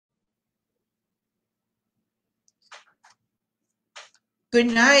Good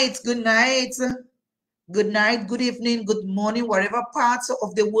night, good night, good night, good evening, good morning, wherever parts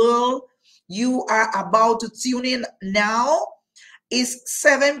of the world you are about to tune in now. It's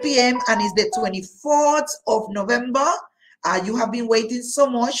 7 p.m. and it's the 24th of November. You have been waiting so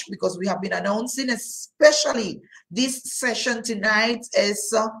much because we have been announcing, especially this session tonight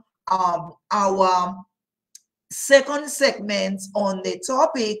is our second segment on the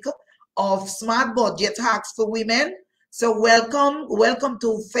topic of smart budget hacks for women. So welcome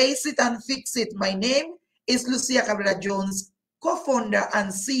to Face It and Fix It. My name is Lucia Cabrera Jones, co-founder and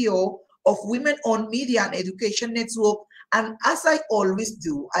CEO of Women-Owned Media and Education Network. And as I always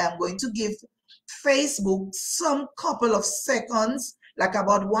do, I am going to give Facebook some couple of seconds, like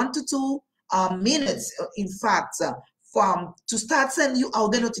about 1 to 2 minutes, in fact, to start sending you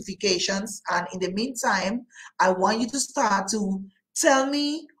out the notifications. And in the meantime, I want you to start to tell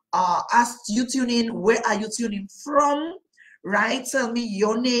me, as you tune in, where are you tuning from, right? Tell me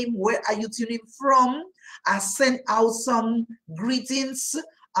your name, where are you tuning from? I sent out some greetings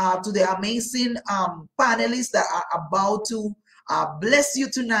to the amazing panelists that are about to bless you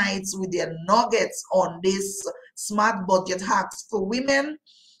tonight with their nuggets on this smart budget hacks for women.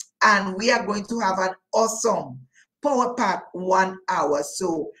 And we are going to have an awesome power pack 1 hour.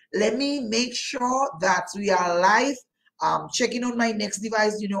 So let me make sure that we are live. Checking on my next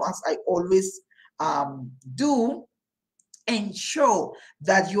device, as I always do, ensure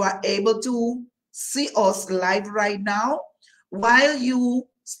that you are able to see us live right now while you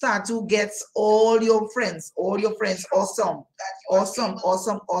start to get all your friends. Awesome.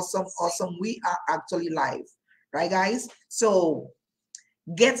 We are actually live, right, guys? So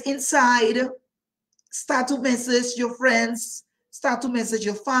get inside, start to message your friends, start to message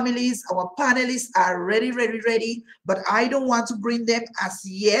your families. Our panelists are ready, but I don't want to bring them as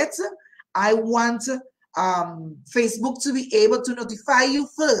yet. I want Facebook to be able to notify you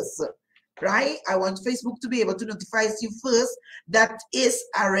first, right? I want Facebook to be able to notify you first. That is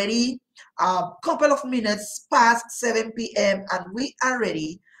already a couple of minutes past 7 p.m. and we are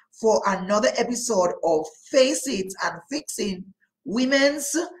ready for another episode of Face It and Fixing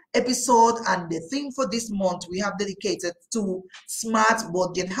Women's episode. And the theme for this month we have dedicated to smart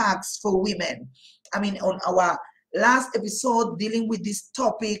budget hacks for women. I mean, on our last episode dealing with this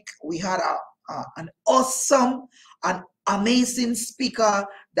topic, we had an awesome and amazing speaker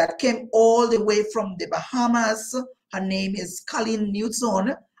that came all the way from the Bahamas. Her name is Colleen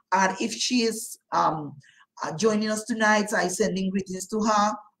Newton, and if she is joining us tonight, I sending greetings to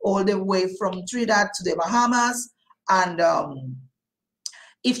her all the way from Trinidad to the Bahamas. And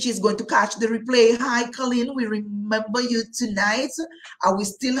if she's going to catch the replay, hi Colleen, we remember you tonight. We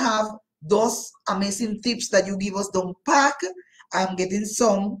still have those amazing tips that you give us. Don't pack. I'm getting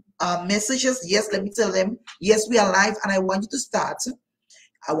some messages. Yes, let me tell them, yes, we are live, and I want you to start.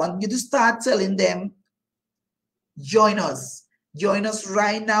 I want you to start telling them, join us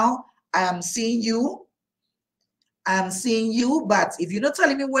right now. I am seeing you, but if you're not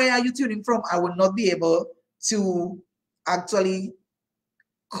telling me where are you tuning from, I will not be able to actually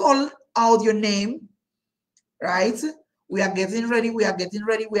call out your name, right? We are getting ready.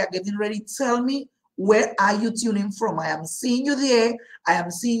 Tell me, where are you tuning from? I am seeing you there. I am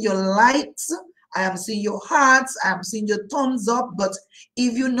seeing your likes. I am seeing your hearts. I am seeing your thumbs up. But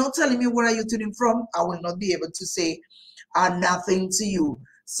if you're not telling me where are you tuning from, I will not be able to say nothing to you.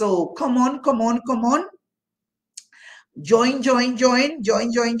 So come on. Join.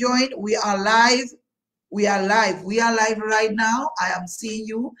 We are live. We are live right now. I am seeing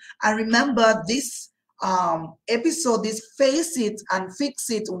you. And remember, this episode, this Face It and Fix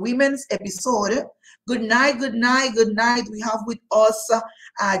It women's episode. Good night. We have with us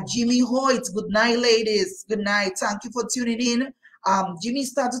Jimmy Hoyt. Good night, ladies. Good night. Thank you for tuning in. Jimmy,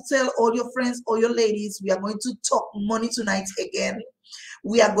 start to tell all your friends, all your ladies, we are going to talk money tonight again.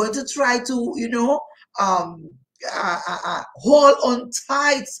 We are going to try to, hold on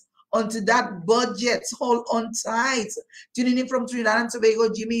tight onto that budget. Hold on tight. Tuning in from Trinidad and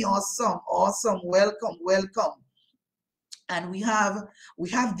Tobago, Jimmy, awesome. Welcome. And we have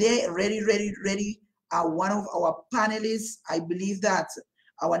there ready. One of our panelists. I believe that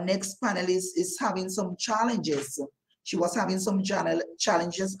our next panelist is having some challenges. She was having some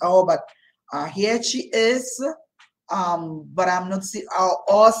challenges. Oh, but here she is. But I'm not seeing. Oh,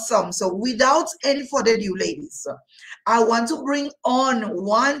 awesome. So without any further ado, ladies, I want to bring on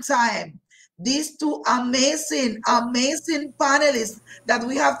one time these two amazing panelists that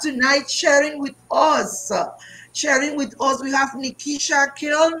we have tonight sharing with us. We have Nikeisha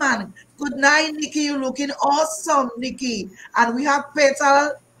Kelman. Good night, Nikki. You're looking awesome, Nikki. And we have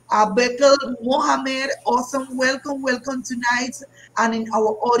Petal Berkeley-Mohammed, awesome. Welcome tonight. And in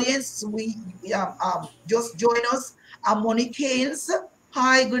our audience, we just join us. Monique Haynes.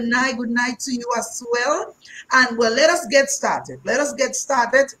 Hi, good night to you as well. And well, let us get started. Let us get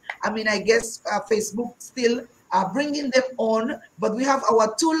started. I mean, I guess Facebook still bringing them on, but we have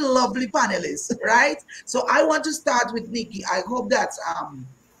our two lovely panelists, right? So I want to start with Nikki. I hope that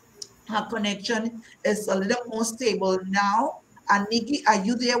her connection is a little more stable now. And Nikki, are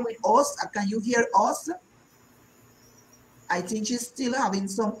you there with us? Can you hear us? I think she's still having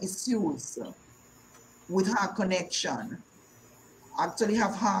some issues with her connection. Actually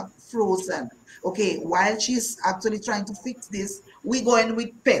have her frozen. Okay, while she's actually trying to fix this, we go in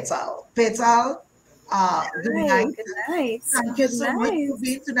with Petal. Petal, good Hi, night. good night. Thank you Good so much night. for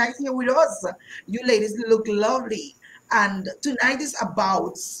being tonight here with us. You ladies look lovely. And tonight is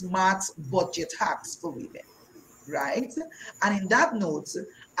about smart budget hacks for women, right? And in that note,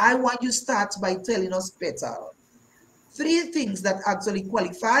 I want you to start by telling us, Petal, three things that actually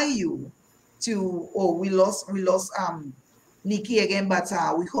qualify you to, oh, we lost Nikki again, but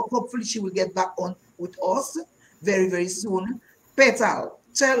we hopefully she will get back on with us very, very soon. Petal,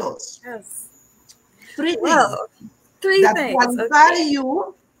 tell us Yes. three things Well, three that things. qualify Okay.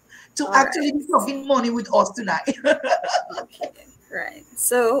 you to All actually right. be talking money with us tonight. Okay. Right.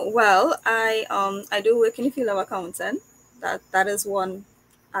 So, well, I do work in the field of accounting. That is one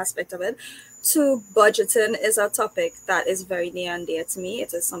aspect of it. Two, budgeting is a topic that is very near and dear to me.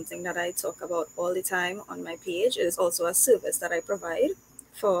 It is something that I talk about all the time on my page. It is also a service that I provide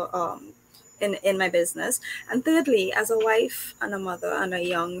for in my business. And thirdly, as a wife and a mother and a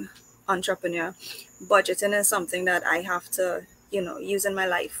young entrepreneur, budgeting is something that I have to, use in my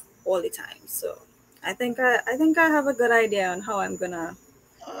life all the time. So I think I have a good idea on how I'm gonna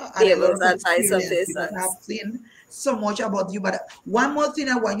be And a able lot of to advise a experience because I've persons. seen so much about you. But one more thing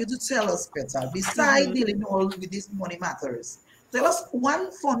I want you to tell us, Petal, besides Hmm. dealing all with this money matters, tell us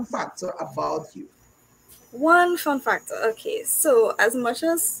one fun factor about you. One fun factor. Okay, so as much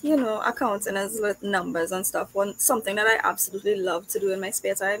as accounting is with numbers and stuff, one something that I absolutely love to do in my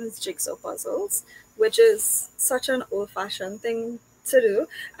spare time is jigsaw puzzles, which is such an old-fashioned thing to do.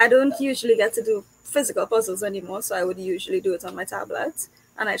 I don't usually get to do physical puzzles anymore, so I would usually do it on my tablet,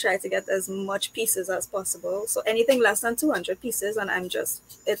 and I try to get as much pieces as possible. So anything less than 200 pieces, and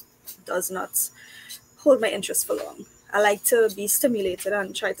it does not hold my interest for long. I like to be stimulated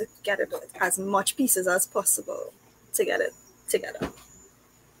and try to get it as much pieces as possible to get it together.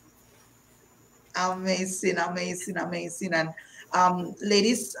 Amazing, amazing, amazing. And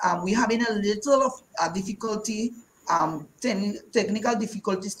ladies, we're having a little of difficulty, technical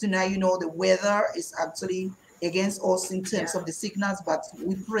difficulties tonight. You know, the weather is actually against us in Yeah. terms of the signals, but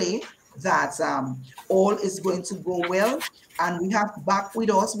we pray that all is going to go well. And we have back with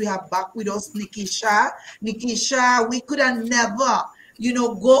us Nikeisha. Nikeisha, we could have never,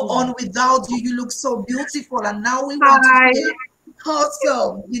 go on without you. You look so beautiful. And now we want to Hi, say,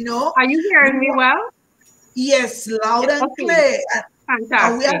 awesome, are you we hearing me want, well? yes, loud and Okay, clear.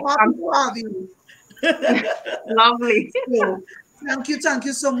 And we are fantastic. happy to have you. Lovely. So thank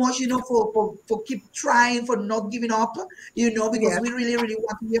you so much, for keep trying, for not giving up, because Yes, we really, really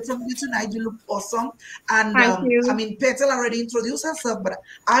want to hear from you tonight. You look awesome. And thank I you. mean, Petal already introduced herself, but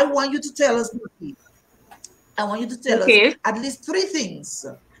I want you to tell us, Nikki, I want you to tell us Okay, at least three things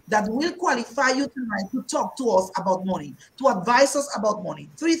that will qualify you tonight to talk to us about money, to advise us about money.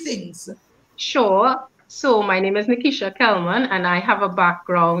 Three things. sure. So my name is Nikeisha Kelman, and I have a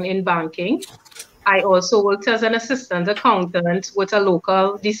background in banking. I also worked as an assistant accountant with a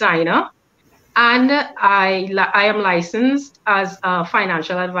local designer, and I am licensed as a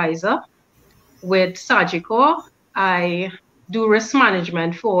financial advisor with Sagicor. I do risk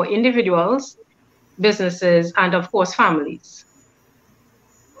management for individuals, businesses, and of course, families.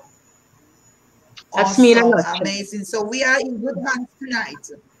 That's me in a Awesome, nutshell. amazing. So we are in good hands tonight.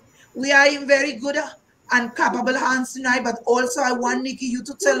 We are in very good and capable hands tonight, but also I want Nikki you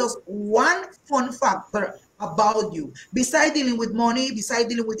to tell us one fun factor about you. Besides dealing with money, besides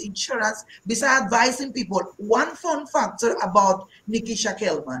dealing with insurance, besides advising people, one fun factor about Nikeisha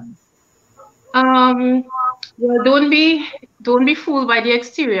Kelman. Um, well, don't be fooled by the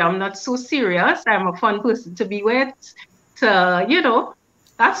exterior. I'm not so serious. I'm a fun person to be with. That's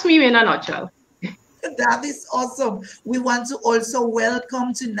me in a nutshell. That is awesome. We want to also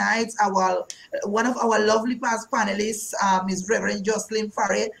welcome tonight our one of our lovely past panelists, is Reverend Jocelyn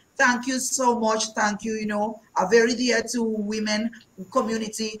Farre. Thank you so much. Thank you. Are very dear to women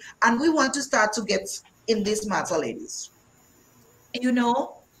community, and we want to start to get in this matter, ladies. You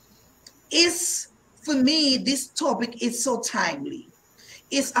know, is for me this topic is so timely.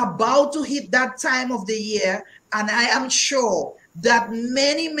 is about to hit that time of the year, and I am sure that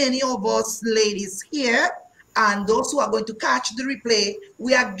many of us ladies here and those who are going to catch the replay,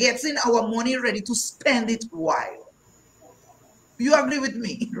 we are getting our money ready to spend it wild. You agree with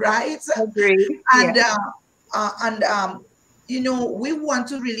me, right? Agree. And Yeah. you know, we want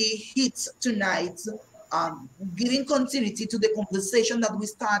to really hit tonight, giving continuity to the conversation that we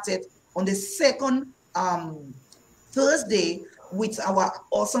started on the second Thursday with our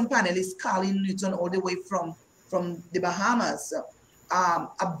awesome panelist Carlin Newton, all the way from the Bahamas,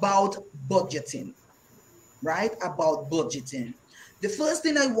 about budgeting, right? About budgeting. The first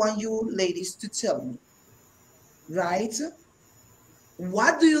thing I want you ladies to tell me, right?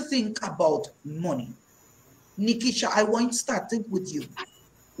 What do you think about money? Nikeisha, I want to start with you.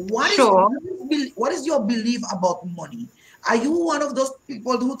 Sure. What is your belief about money? Are you one of those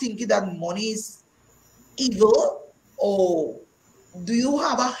people who think that money is evil, or do you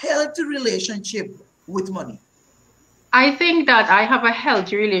have a healthy relationship with money? I think that I have a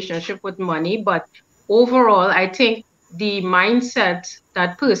healthy relationship with money, but overall, I think the mindset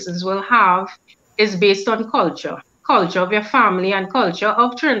that persons will have is based on culture of your family and culture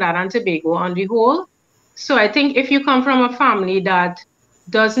of Trinidad and Tobago on the whole. So I think if you come from a family that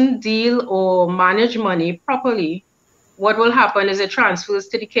doesn't deal or manage money properly, what will happen is it transfers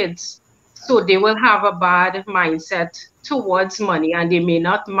to the kids. So they will have a bad mindset towards money and they may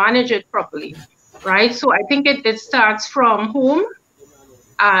not manage it properly, right? So I think it starts from home.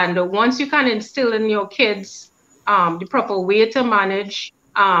 And once you can instill in your kids the proper way to manage,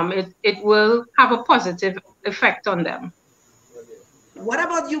 it will have a positive effect on them. What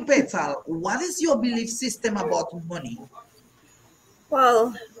about you, Petal? What is your belief system about money?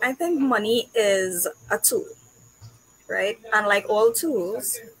 Well, I think money is a tool, right? And like all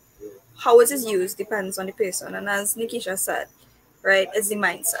tools, how it is used depends on the person. And as Nikisha said, right, it's the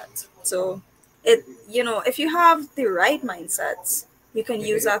mindset. So it, if you have the right mindset, you can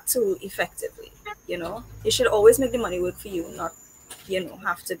use that tool effectively. You should always make the money work for you, not,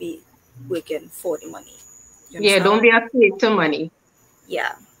 have to be working for the money. You Yeah, don't understand? be a slave to money.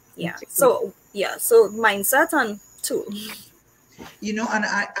 Yeah. Yeah. So mindset and tool. You know, and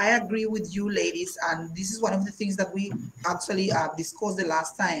I agree with you ladies, and this is one of the things that we actually discussed the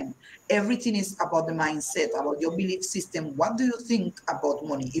last time. Everything is about the mindset, about your belief system. What do you think about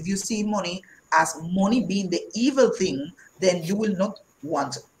money? If you see money as money being the evil thing, then you will not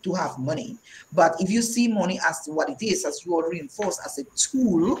want to have money. But if you see money as what it is, as you are reinforced as a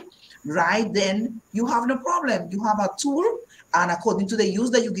tool, right, then you have no problem. You have a tool, and according to the use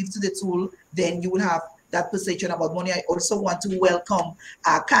that you give to the tool, then you will have that perception about money. I also want to welcome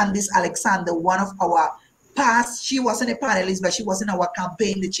Candice Alexander, one of our past, she wasn't a panelist, but she was in our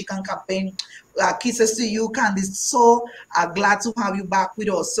campaign, the chicken campaign. Kisses to you, Candice. So glad to have you back with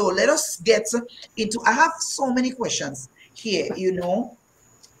us. So let us get into, I have so many questions here, you know,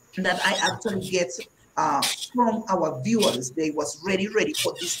 that I actually get from our viewers. They was ready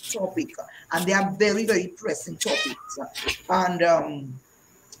for this topic, and they are very pressing topics. And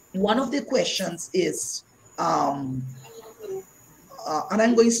one of the questions is, and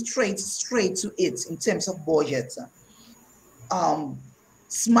I'm going straight to it in terms of budget. Um,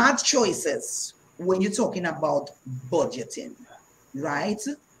 Smart choices when you're talking about budgeting, right?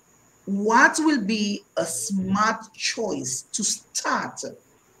 What will be a smart choice to start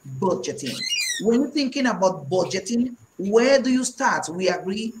budgeting? When you're thinking about budgeting, where do you start? We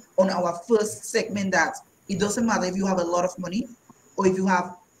agree on our first segment that it doesn't matter if you have a lot of money or if you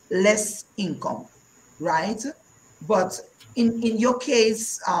have less income, right? But in your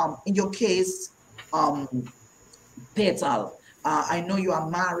case, um, Petal, I know you are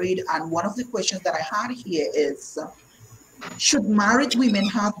married, and one of the questions that I had here is, should married women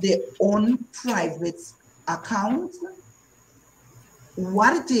have their own private account?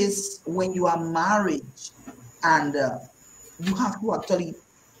 What it is when you are married and you have to actually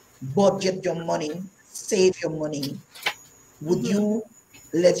budget your money, save your money, would Mhm. you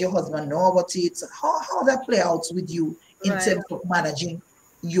let your husband know about it? How that play out with you in Right. terms of managing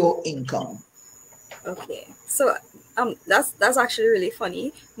your income? Okay. So that's actually really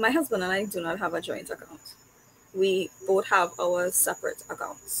funny. My husband and I do not have a joint account. We both have our separate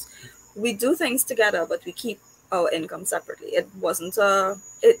accounts. We do things together, but we keep our income separately. It wasn't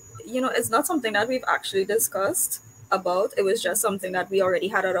it's not something that we've actually discussed about. It was just something that we already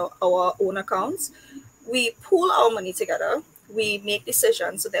had at our own accounts. We pool our money together. We make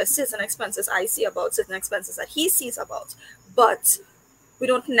decisions. So there's certain expenses I see about, certain expenses that he sees about. But we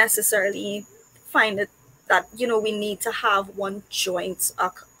don't necessarily find it that we need to have one joint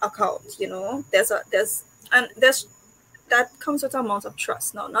account. There's that comes with an amount of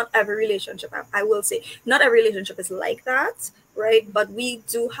trust. Now, not every relationship, I will say, not every relationship is like that, right? But we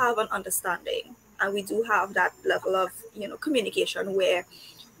do have an understanding, and we do have that level of, communication where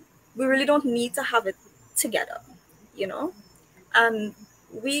we really don't need to have it together, you know? And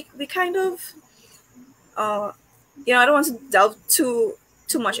we kind of, uh, I don't want to delve too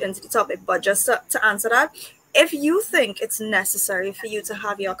much into the topic, but just to answer that, if you think it's necessary for you to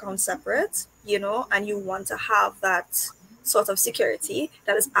have your account separate, and you want to have that sort of security,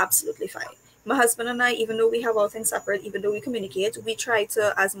 that is absolutely fine. My husband and I, even though we have all things separate, even though we communicate, we try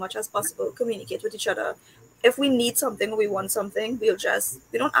to, as much as possible, communicate with each other. If we need something or we want something, we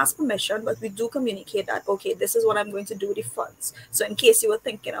don't ask permission, but we do communicate that, okay, this is what I'm going to do with the funds. So in case you were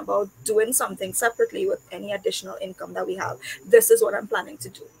thinking about doing something separately with any additional income that we have, this is what I'm planning to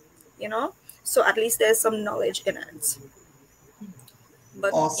do, So at least there's some knowledge in it.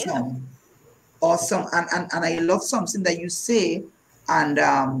 But awesome. Awesome. And I love something that you say. And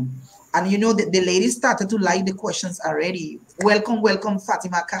the ladies started to like the questions already. Welcome,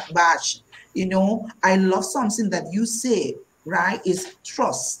 Fatima Bash. I love something that you say, right? Is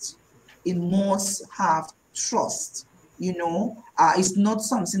trust. It must have trust. It's not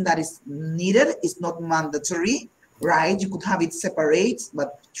something that is needed. It's not mandatory, right? You could have it separate,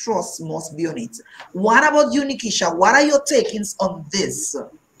 but trust must be on it. What about you, Nikeisha? What are your takings on this?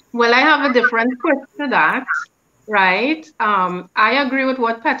 Well, I have a different twist to that, right? I agree with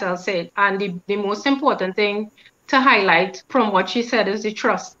what Petal said. And the most important thing to highlight from what she said is the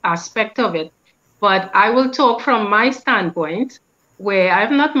trust aspect of it. But I will talk from my standpoint, where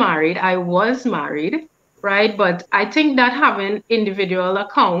I'm not married. I was married, right? But I think that having individual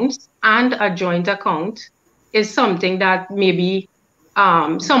accounts and a joint account is something that maybe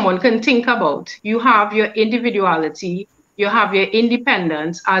someone can think about. You have your individuality, you have your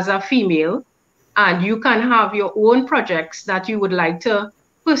independence as a female, and you can have your own projects that you would like to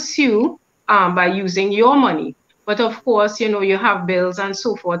pursue by using your money. But of course, you have bills and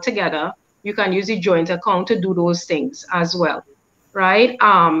so forth together. You can use a joint account to do those things as well, right?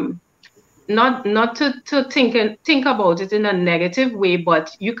 Not to think about it in a negative way,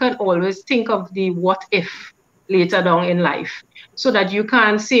 but you can always think of the what if later down in life, so that you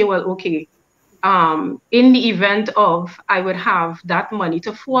can say, well, okay, in the event of I would have that money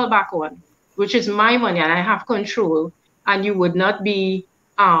to fall back on, which is my money and I have control, and you would not be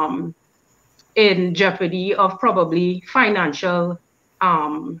in jeopardy of probably financial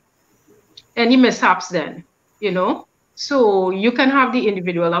any mishaps then, So you can have the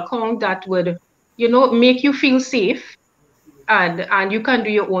individual account that would, make you feel safe, and you can do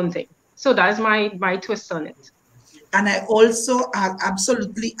your own thing. So that's my twist on it. And I also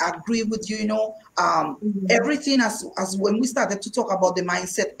absolutely agree with you. Everything as when we started to talk about the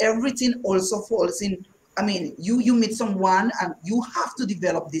mindset, everything also falls in. I mean, you meet someone and you have to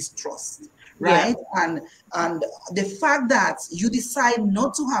develop this trust, right? Yeah. And the fact that you decide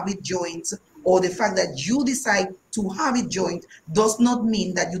not to have it joint, or the fact that you decide to have it joint, does not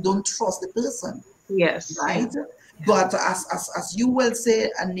mean that you don't trust the person. Yes. Right. But as you well say,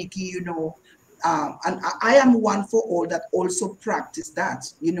 Nikki, and I am one for all that also practice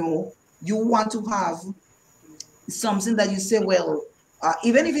that. You want to have something that you say, well,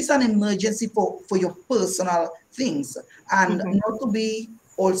 even if it's an emergency for your personal things, and not to be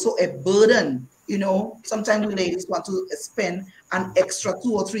also a burden. Sometimes we ladies want to spend an extra $2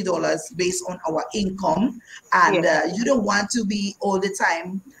 or $3 based on our income, and you don't want to be all the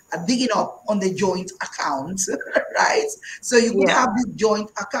time digging up on the joint account, right? So you could have this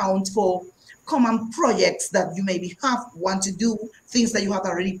joint account for common projects that you maybe want to do, things that you have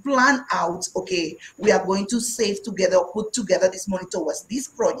already planned out. Okay, we are going to save together, put together this money towards this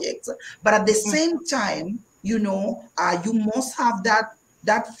project. But at the same time, you must have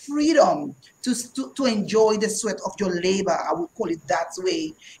that freedom to enjoy the sweat of your labor. I would call it that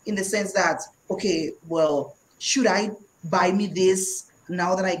way, in the sense that, okay, well, should I buy me this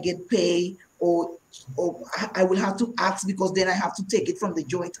now that I get paid, or I will have to ask, because then I have to take it from the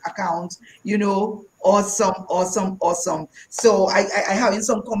joint account. Awesome. So I have in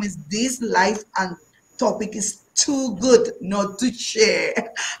some comments, this life and topic is too good not to share.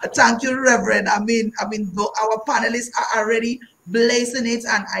 Thank you, Reverend. I mean, our panelists are already blazing it,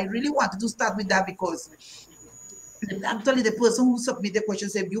 and I really wanted to start with that, because actually the person who submitted the question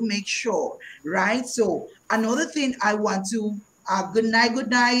said, you make sure, right? So another thing I want to, good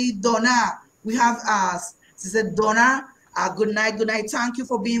night, Donna. We have she said, Donna, good night. Thank you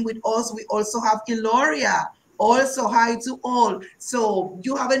for being with us. We also have Iloria. Also, hi to all. So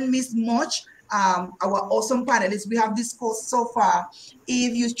you haven't missed much. Our awesome panelists we have discussed so far.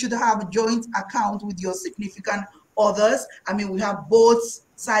 If you should have a joint account with your significant others. I mean, we have both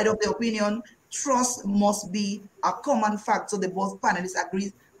side of the opinion. Trust must be a common factor. The both panelists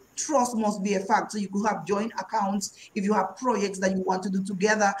agree. Trust must be a factor. You could have joint accounts if you have projects that you want to do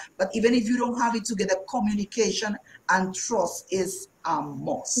together. But even if you don't have it together, communication and trust is a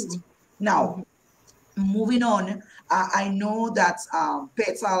must. Now, moving on, I know that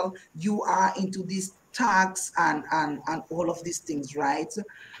Petal, you are into this tax and all of these things, right?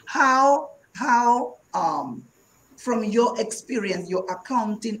 How from your experience, your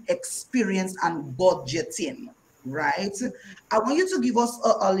accounting experience and budgeting, right? I want you to give us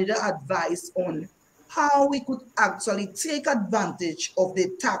a little advice on how we could actually take advantage of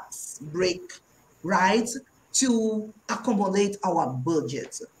the tax break, right, to accommodate our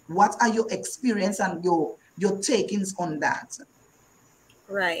budget. What are your experience and your takings on that?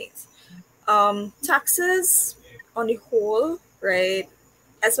 Right. Taxes on the whole, right,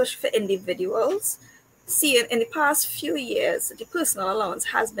 especially for individuals, see in the past few years, the personal allowance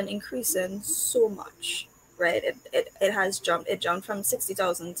has been increasing so much, right? It has jumped. It jumped from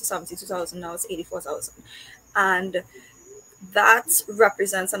 60,000 to 72,000. Now it's 84,000, and that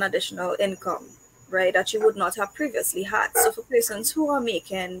represents an additional income, right, that you would not have previously had. So for persons who are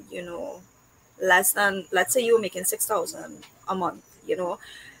making, less than, let's say you were making 6,000 a month,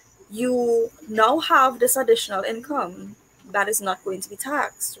 you now have this additional income that is not going to be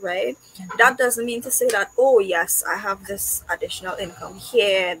taxed, right? That doesn't mean to say that, oh yes, I have this additional income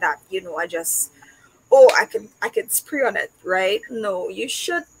here that, I just, oh, I could spree on it, right? No, you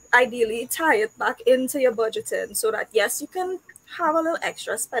should ideally tie it back into your budgeting so that yes, you can have a little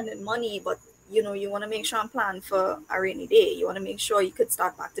extra spending money, but you want to make sure and plan for a rainy day. You want to make sure you could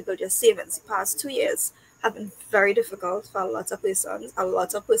start back to build your savings. The past 2 years have been very difficult for a lot of persons. A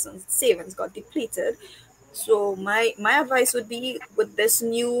lot of persons' savings got depleted. So my advice would be, with this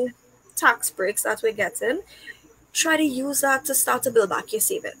new tax breaks that we're getting, try to use that to start to build back your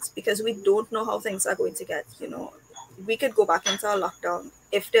savings, because we don't know how things are going to get. We could go back into a lockdown.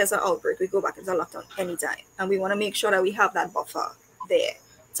 If there's an outbreak, we go back into a lockdown anytime, and we want to make sure that we have that buffer there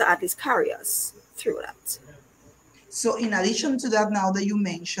to at least carry us through that. So in addition to that, now that you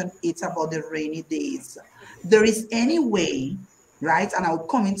mentioned it's about the rainy days, there is any way, right? And I'll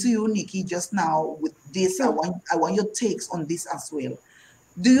come into you, Nikki, just now with this. I want your takes on this as well.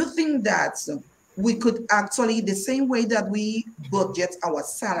 Do you think that we could actually, the same way that we budget our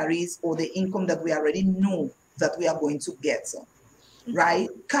salaries or the income that we already know that we are going to get, right?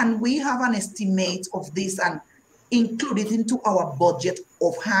 Can we have an estimate of this and include it into our budget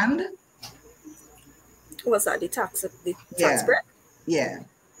offhand? Was that the tax Yeah. break? Yeah.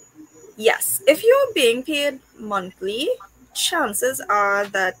 Yes. If you're being paid monthly, chances are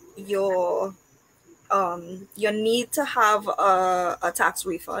that your need to have a tax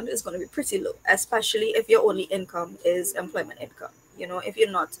refund is going to be pretty low, especially if your only income is employment income.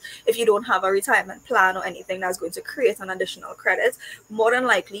 If you don't have a retirement plan or anything that's going to create an additional credit, more than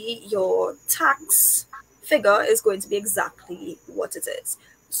likely your tax figure is going to be exactly what it is.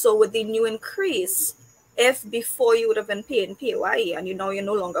 So with the new increase, if before you would have been paying PAYE and you're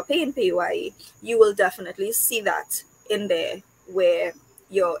no longer paying PAYE, you will definitely see that in there where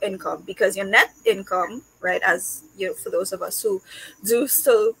your income, because your net income, right, as for those of us who do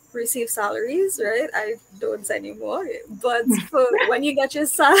still receive salaries, right, I don't anymore, but for when you get your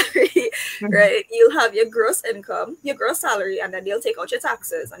salary, right, you'll have your gross income, your gross salary, and then they'll take out your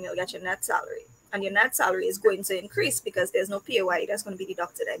taxes and you'll get your net salary. And your net salary is going to increase because there's no PAYE that's going to be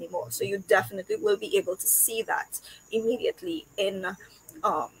deducted anymore. So you definitely will be able to see that immediately in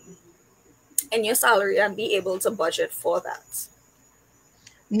your salary and be able to budget for that.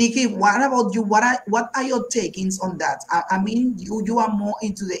 Nikki, what about you? What are your takings on that? I mean, you are more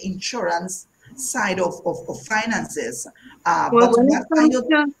into the insurance side of finances. Well, But what are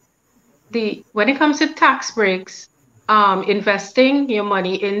your when it comes to tax breaks, investing your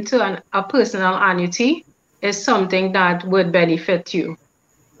money into a personal annuity is something that would benefit you,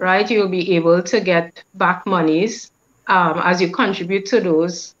 right? You'll be able to get back monies as you contribute to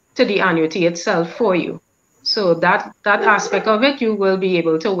the annuity itself for you. So that aspect of it, you will be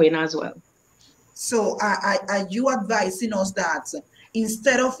able to win as well. So are you advising us that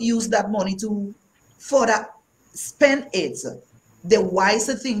instead of use that money to further spend it, the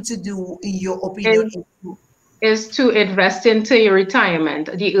wiser thing to do, in your opinion, is to invest into your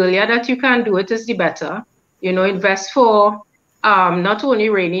retirement. The earlier that you can do it is the better. Invest for not only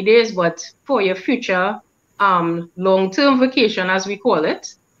rainy days, but for your future long-term vacation, as we call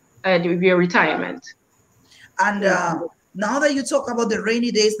it, your retirement. And now that you talk about the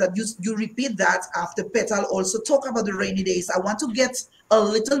rainy days, that you repeat that after Petal also talk about the rainy days, I want to get a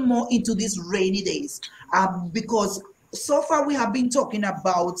little more into these rainy days, because so far we have been talking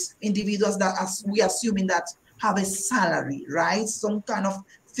about individuals that, as we assuming that, have a salary, right? Some kind of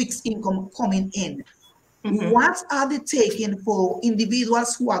fixed income coming in. What are they taking for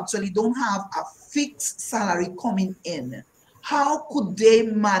individuals who actually don't have a fixed salary coming in? How could they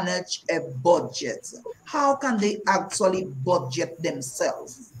manage a budget? How can they actually budget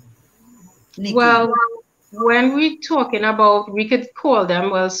themselves? Nikki. Well, when we're talking about, we could call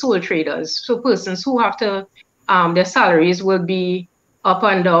them, well, sole traders. So persons who have to, their salaries will be up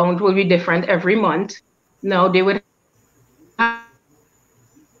and down, will be different every month. Now they would have to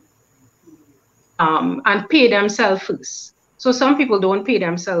and pay themselves first. So some people don't pay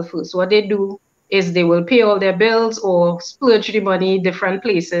themselves first. What they do is they will pay all their bills or splurge the money different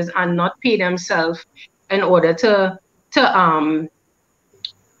places and not pay themselves in order to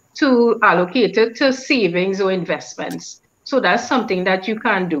allocate it to savings or investments. So that's something that you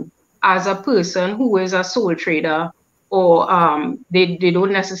can do as a person who is a sole trader, or they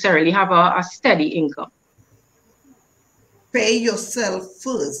don't necessarily have a steady income. Pay yourself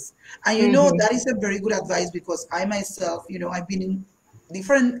first. And you know, that is a very good advice, because I myself, I've been in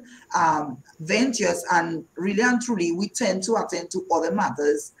different ventures, and really and truly, we tend to attend to other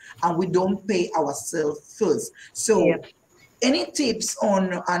matters and we don't pay ourselves first. Yeah. So, any tips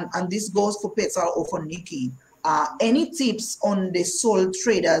on, and this goes for Petal or for Nikki, any tips on the sole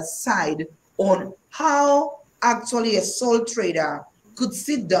trader's side on how actually a sole trader could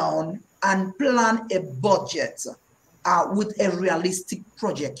sit down and plan a budget with a realistic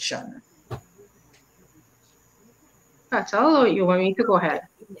projection? Petal, or you want me to go ahead?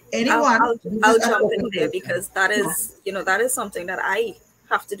 Anyone? I'll jump in there, because that is, that is something that I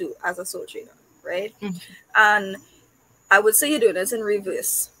have to do as a sole trader, right? And I would say you do this in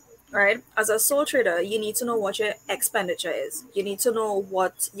reverse, right? As a sole trader, you need to know what your expenditure is. You need to know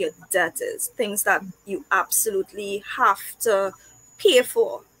what your debt is, things that you absolutely have to pay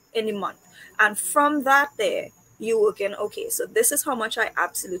for in a month. And from that there, you work in, okay, so this is how much I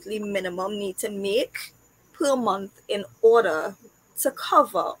absolutely minimum need to make per month in order to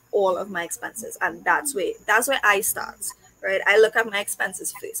cover all of my expenses. And that's where I start, right? I look at my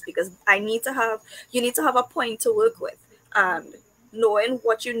expenses first, because you need to have a point to work with. And knowing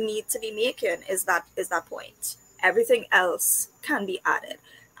what you need to be making is that point. Everything else can be added.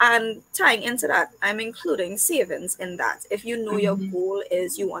 And tying into that, I'm including savings in that. If you know your goal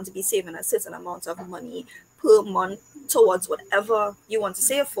is you want to be saving a certain amount of money per month towards whatever you want to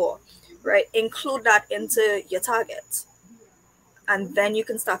save for, right? Include that into your target. And then you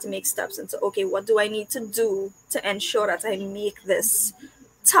can start to make steps into, okay, what do I need to do to ensure that I make this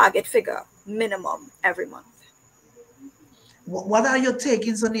target figure minimum every month? What are your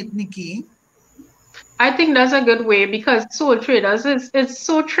takings on it, Nikki? I think that's a good way, because sole traders, it's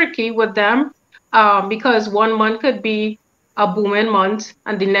so tricky with them, because 1 month could be a booming month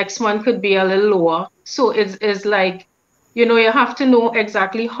and the next month could be a little lower. So it's like, you have to know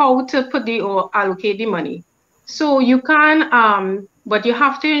exactly how to put or allocate the money. So you can, but you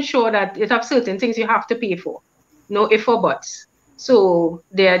have to ensure that you have certain things you have to pay for. No if or buts. So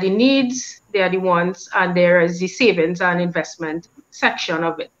there are the needs, there are the wants, and there is the savings and investment section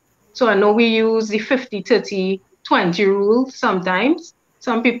of it. So I know we use the 50-30-20 rule sometimes.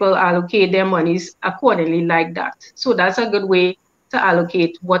 Some people allocate their monies accordingly like that. So that's a good way to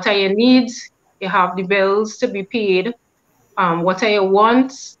allocate. What are your needs? You have the bills to be paid. What are your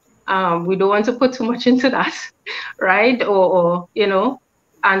wants? We don't want to put too much into that, right? Or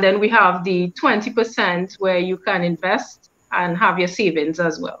and then we have the 20% where you can invest and have your savings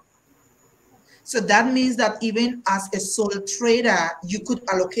as well. So that means that even as a sole trader, you could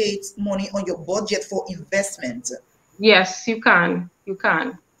allocate money on your budget for investment. Yes, you can. You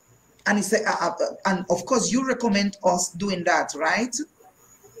can. And it's and of course you recommend us doing that, right?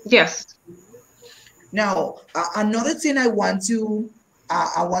 Yes. Now, another thing I want to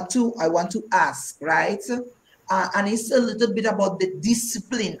ask, right? And it's a little bit about the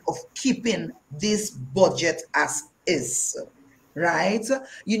discipline of keeping this budget as is, right?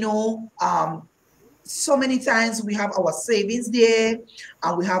 So many times we have our savings there,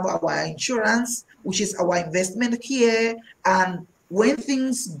 and we have our insurance, which is our investment here. And when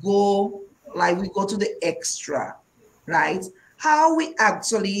things go, like we go to the extra, right? How we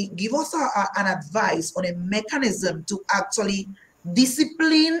actually give us an advice on a mechanism to actually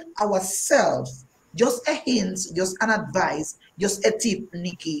discipline ourselves. Just a hint, just an advice, just a tip,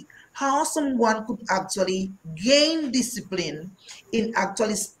 Nikki, how someone could actually gain discipline in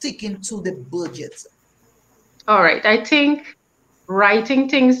actually sticking to the budget. All right. I think writing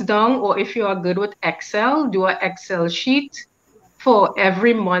things down, or if you are good with Excel, do an Excel sheet for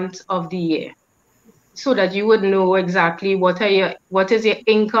every month of the year, so that you would know exactly what is your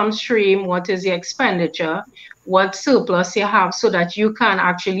income stream, what is your expenditure, what surplus you have, so that you can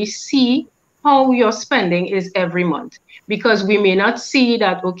actually see how your spending is every month. Because we may not see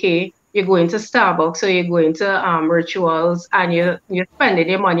that, okay, you're going to Starbucks or you're going to rituals, and you're spending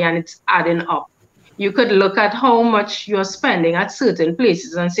your money and it's adding up. You could look at how much you're spending at certain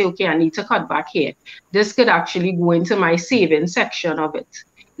places and say, okay, I need to cut back here. This could actually go into my savings section of it.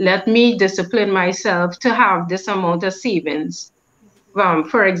 Let me discipline myself to have this amount of savings.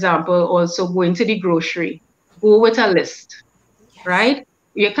 For example, also going to the grocery, go with a list, Yes. right?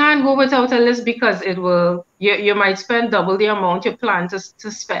 You can't go without a list, because you might spend double the amount you plan to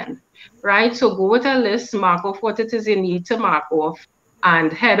spend, right? So go with a list, mark off what it is you need to mark off,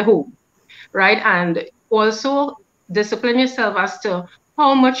 and head home, right? And also discipline yourself as to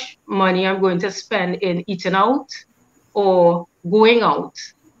how much money I'm going to spend in eating out or going out,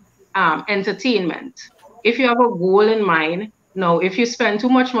 entertainment. If you have a goal in mind, now if you spend too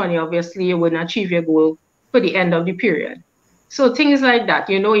much money, obviously you wouldn't achieve your goal for the end of the period. So things like that,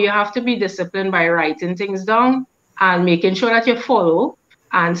 you have to be disciplined by writing things down and making sure that you follow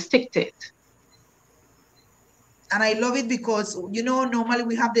and stick to it. And I love it because, normally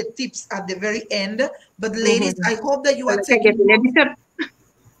we have the tips at the very end. But ladies, Mm-hmm. I hope that you So are like I get taking the notes, tip.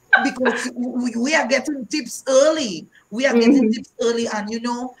 because we are getting tips early. We are getting Mm-hmm. tips early.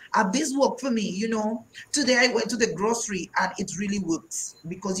 And, this worked for me. Today I went to the grocery and it really works,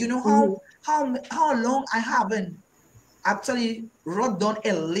 because you know Mm-hmm. how long I haven't actually wrote down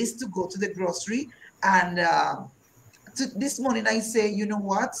a list to go to the grocery. And this morning I say, you know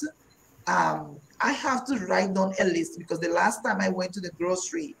what? I have to write down a list, because the last time I went to the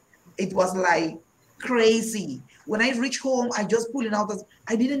grocery, it was like crazy. When I reach home, I just pull it out as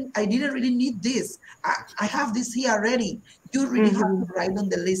I didn't really need this. I have this here already. You really have Mm-hmm. to write on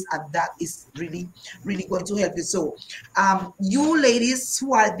the list, and that is really, really going to help you. So, you ladies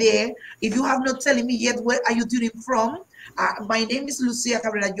who are there, if you have not telling me yet, where are you tuning from? My name is Lucia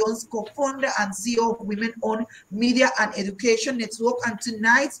Cabrera Jones, co-founder and CEO of Women on Media and Education Network. And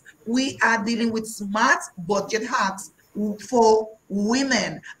tonight we are dealing with smart budget hacks for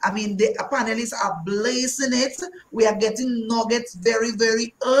women. I mean, the panelists are blazing it. We are getting nuggets very,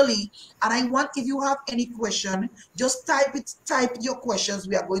 very early. And I want, if you have any question, just type your questions.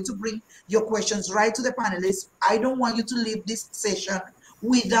 We are going to bring your questions right to the panelists. I don't want you to leave this session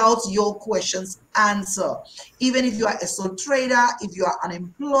without your questions answered. Even if you are a sole trader, if you are an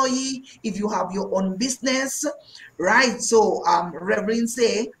employee, if you have your own business, right? So, Reverend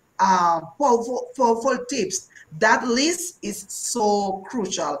say, powerful tips. That list is so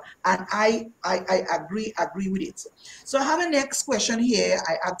crucial, and I agree with it. So I have a next question here.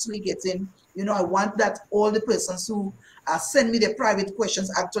 I actually getting, I want that all the persons who send me the private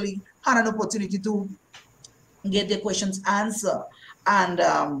questions actually had an opportunity to get the questions answered.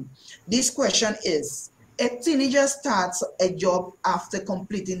 And this question is: a teenager starts a job after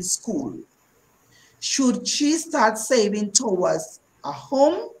completing school. Should she start saving towards a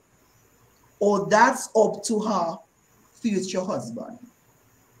home, or that's up to her future husband?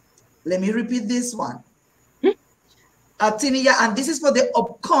 Let me repeat this one. A teenager, and this is for the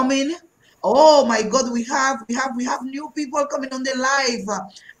upcoming. Oh my God, we have new people coming on the live.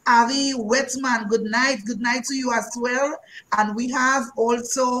 Avi Wetman, good night to you as well. And we have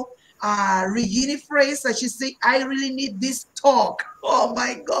also Regina Fraser. She said, I really need this talk. Oh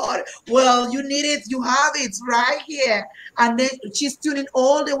my God. Well, you need it, you have it right here. And then she's tuning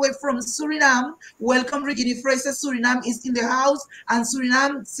all the way from Suriname. Welcome, Regina Fraser. Suriname is in the house, and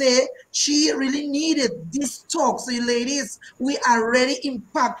Suriname say she really needed this talk. So, ladies, we are already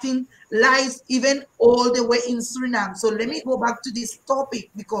impacting lives even all the way in Suriname. So let me go back to this topic,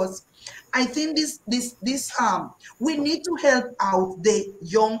 because I think this we need to help out the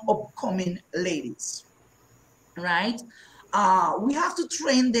young upcoming ladies, right? We have to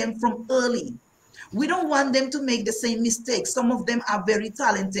train them from early. We don't want them to make the same mistakes. Some of them are very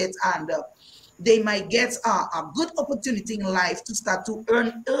talented, and they might get a good opportunity in life to start to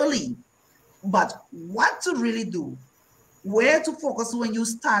earn early. But what to really do, where to focus when you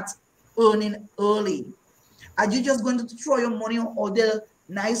start earning early? Are you just going to throw your money on other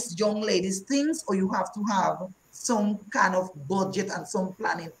nice young ladies things, or you have to have some kind of budget and some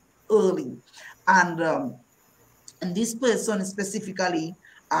planning early? And this person specifically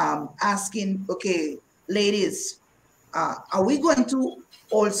asking, okay, ladies, are we going to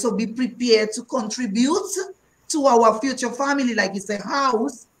also be prepared to contribute to our future family, like it's a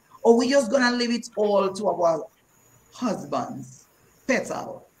house, or we just gonna leave it all to our husbands?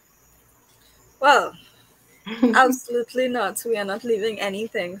 Petal. Well, absolutely not. We are not leaving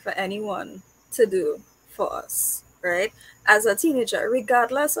anything for anyone to do for us, right? As a teenager,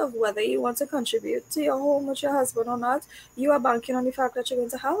 regardless of whether you want to contribute to your home with your husband or not, you are banking on the fact that you're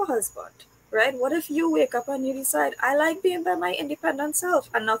going to have a husband, right? What if you wake up and you decide, I like being by my independent self,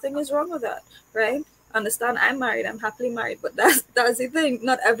 and nothing is wrong with that, right? Understand, I'm married, I'm happily married, but that's the thing.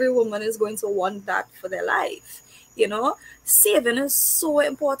 Not every woman is going to want that for their life, you know. Saving is so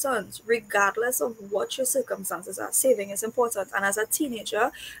important regardless of what your circumstances are. Saving is important, and as a teenager,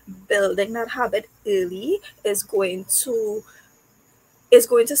 building that habit early is going to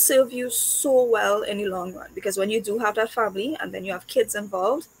serve you so well in the long run, because when you do have that family and then you have kids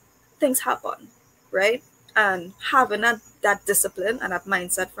involved, things happen, right? And having that discipline and that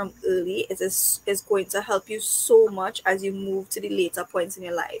mindset from early is going to help you so much as you move to the later points in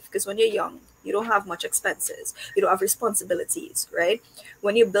your life, because when you're young, you don't have much expenses, you don't have responsibilities, right?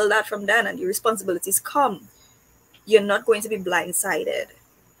 When you build that from then and your responsibilities come, you're not going to be blindsided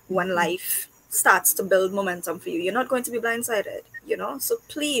when life starts to build momentum for you. You're not going to be blindsided, you know? So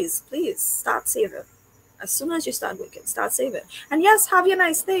please start saving. As soon as you start working, start saving. And yes, have your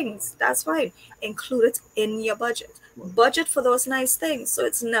nice things. That's fine. Include it in your budget. Budget for those nice things. So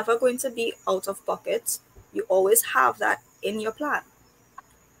it's never going to be out of pocket. You always have that in your plan.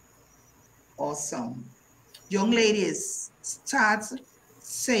 Awesome. Young ladies, start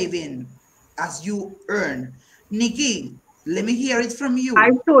saving as you earn. Nikki, let me hear it from I you.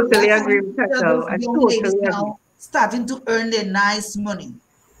 totally What have agree you with tell Petal. those I young ladies totally agree. now starting to earn their nice money?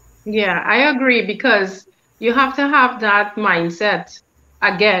 Yeah, I agree because you have to have that mindset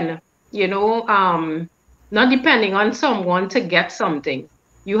again, you know, not depending on someone to get something.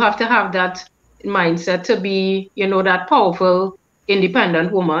 You have to have that mindset to be, that powerful,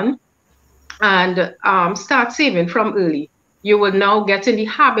 independent woman and start saving from early. You will now get in the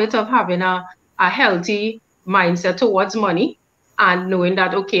habit of having a healthy mindset towards money and knowing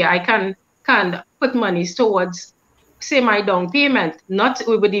that, okay, I can put monies towards, say, my down payment, not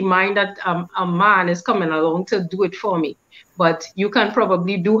with the mind that a man is coming along to do it for me, but you can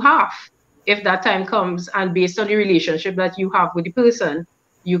probably do half if that time comes, and based on the relationship that you have with the person,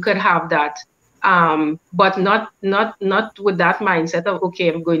 you could have that, but not with that mindset of,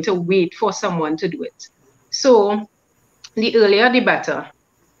 okay, I'm going to wait for someone to do it. So the earlier the better.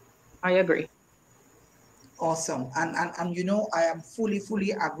 I agree. Awesome. And I am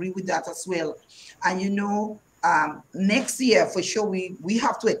fully agree with that as well. And next year for sure we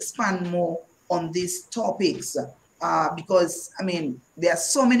have to expand more on these topics, because I mean there are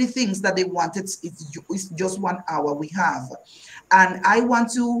so many things that they wanted. It's just 1 hour we have. And I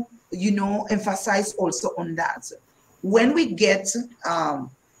want to, emphasize also on that. When we get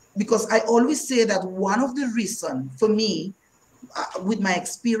because I always say that one of the reason for me, with my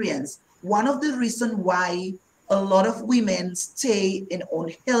experience, one of the reasons why a lot of women stay in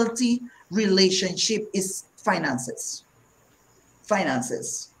unhealthy relationship is finances.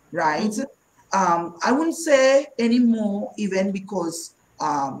 Finances, right? I wouldn't say anymore, even because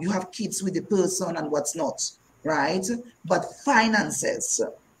you have kids with the person and what's not, right? But finances,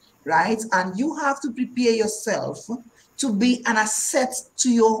 right? And you have to prepare yourself to be an asset to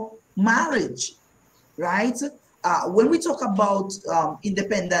your marriage, right? When we talk about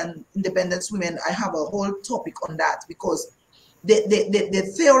independence women, I have a whole topic on that, because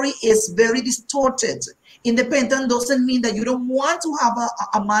the theory is very distorted. Independent doesn't mean that you don't want to have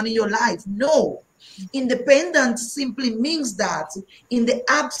a man in your life. No. Independent simply means that in the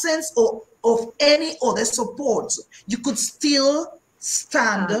absence of any other support, you could still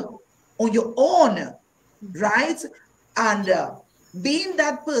stand on your own, right? And being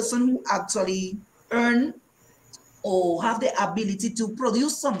that person who actually earn or have the ability to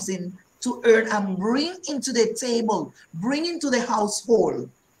produce something to earn and bring into the table, bring into the household,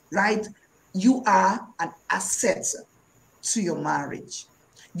 right? You are an asset to your marriage.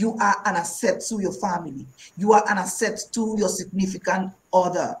 You are an asset to your family. You are an asset to your significant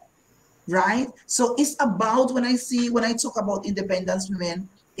other, right? So it's about, when I talk about independence women,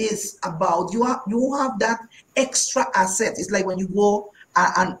 it's about you have that extra asset. It's like when you go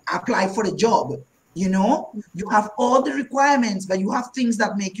and apply for a job, you have all the requirements, but you have things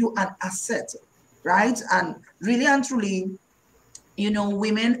that make you an asset, right? And really and truly,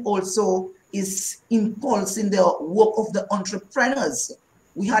 women also is impulsing the work of the entrepreneurs.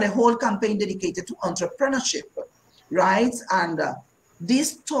 We had a whole campaign dedicated to entrepreneurship, right? And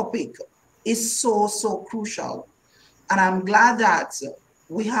this topic is so crucial. And I'm glad that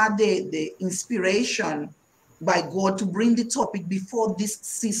we had the inspiration by God to bring the topic before this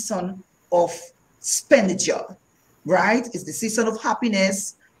season of expenditure, right? It's the season of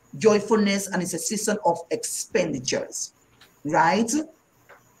happiness, joyfulness, and it's a season of expenditures, right?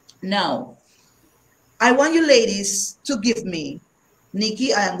 Now, I want you ladies to give me,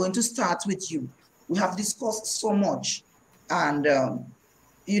 Nikki, I am going to start with you. We have discussed so much, and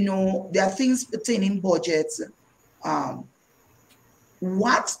you know, there are things pertaining budgets. Um,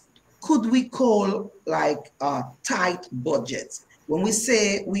 what could we call like a tight budget? When we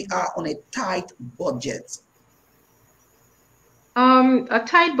say we are on a tight budget. A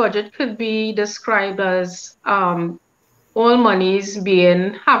tight budget could be described as all monies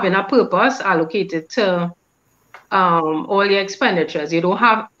being having a purpose allocated to all your expenditures. You don't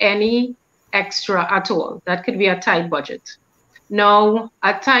have any extra at all. That could be a tight budget. Now,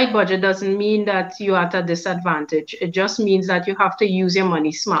 a tight budget doesn't mean that you're at a disadvantage. It just means that you have to use your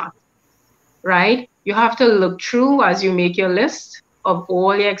money smart, right? You have to look through as you make your list of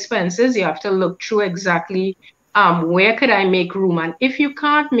all your expenses. You have to look through exactly where could I make room? And if you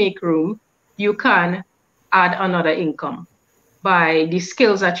can't make room, you can add another income by the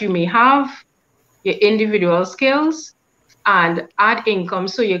skills that you may have, your individual skills, and add income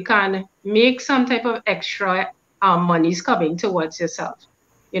so you can make some type of extra monies coming towards yourself,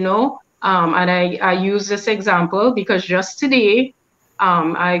 you know? And I use this example because just today,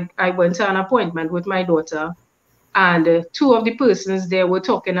 I went to an appointment with my daughter, and two of the persons there were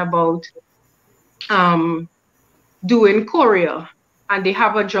talking about doing courier, and they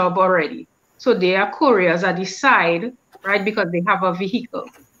have a job already. So they are couriers at the side, right? Because they have a vehicle.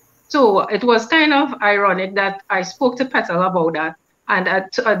 So it was kind of ironic that I spoke to Petal about that. And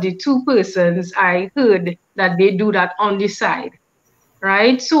at the two persons, I heard that they do that on the side,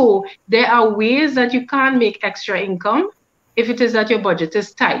 right? So there are ways that you can make extra income if it is that your budget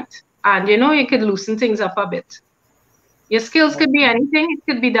is tight. And, you know, you could loosen things up a bit. Your skills could be anything. It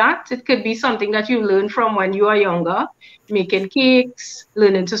could be that. It could be something that you learned from when you are younger, making cakes,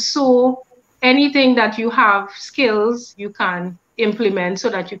 learning to sew, anything that you have skills you can implement so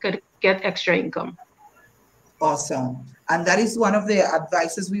that you could get extra income. Awesome. And that is one of the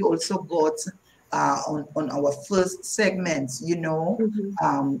advices we also got on our first segment, you know,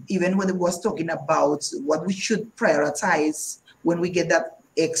 even when it was talking about what we should prioritize when we get that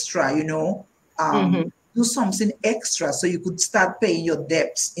extra, you know, do something extra so you could start paying your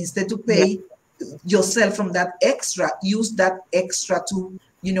debts instead to pay yourself from that extra. Use that extra to,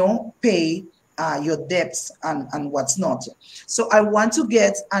 you know, pay your debts and what's not. So I want to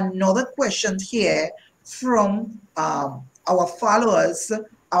get another question here from our followers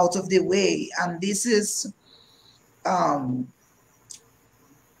out of the way. And this is,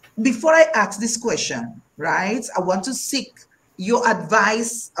 before I ask this question, right, I want to seek your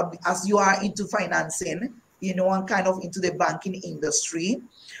advice as you are into financing, you know, and kind of into the banking industry.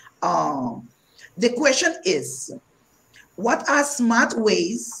 The question is, what are smart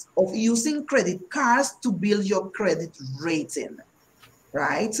ways of using credit cards to build your credit rating,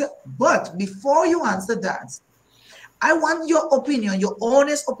 right? But before you answer that, I want your opinion, your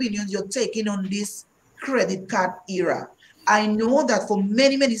honest opinion you're taking on this credit card era. I know that for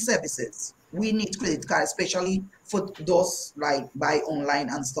many, many services, we need credit cards, especially for those like buy online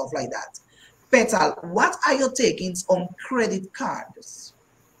and stuff like that. Petal, what are your takings on credit cards?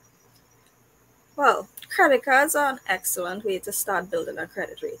 Well, credit cards are an excellent way to start building a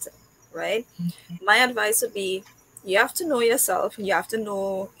credit rating, right? My advice would be you have to know yourself, you have to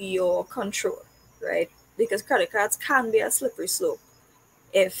know your control, right? Because credit cards can be a slippery slope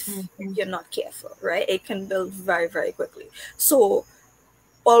if you're not careful, right? It can build very, very quickly. So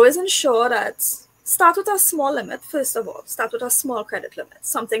always ensure that start with a small limit, first of all. Start with a small credit limit,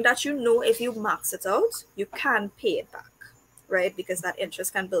 something that you know if you max it out, you can pay it back, right? Because that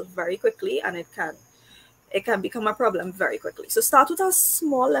interest can build very quickly and it can become a problem very quickly. So start with a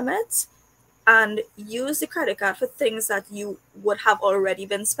small limit and use the credit card for things that you would have already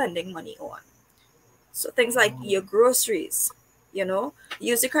been spending money on. So things like your groceries, you know,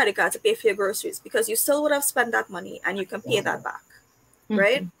 use the credit card to pay for your groceries because you still would have spent that money and you can pay that back,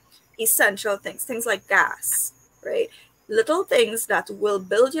 right? Essential things like gas, right? Little things that will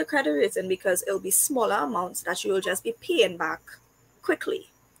build your credit rating because it'll be smaller amounts that you'll just be paying back quickly.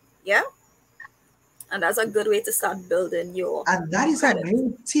 Yeah. And that's a good way to start building your And that is credit. A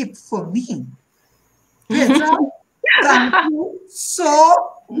great tip for me. Petal, thank you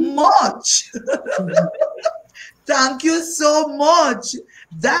so much. Thank you so much.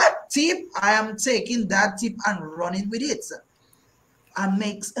 That tip, I am taking that tip and running with it. And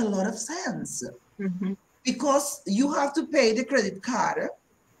makes a lot of sense. Because you have to pay the credit card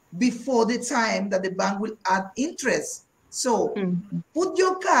before the time that the bank will add interest So Mm. put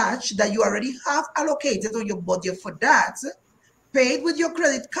your cash that you already have allocated on your budget for that, pay it with your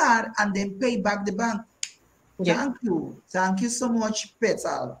credit card, and then pay back the bank. Yeah. Thank you. Thank you so much,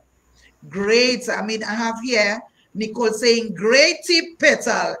 Petal. Great. I mean, I have here Nicole saying, great tip,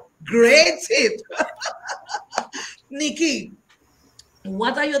 Petal. Great tip. Nikki,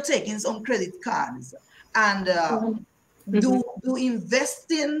 what are your takings on credit cards? And Mhm. do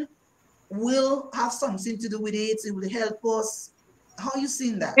investing will have something to do with it? It will help us. How you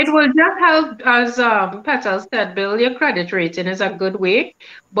seeing that? It will just help, as Petal said, build your credit rating is a good way.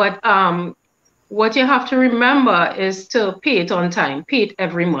 But what you have to remember is to pay it on time, pay it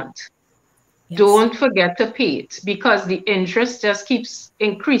every month. Yes. Don't forget to pay it because the interest just keeps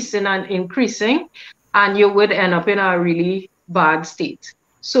increasing and increasing, and you would end up in a really bad state.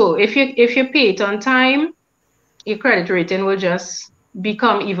 So if you pay it on time, your credit rating will just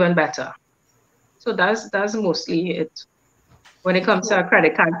become even better. So that's mostly it when it comes to a So,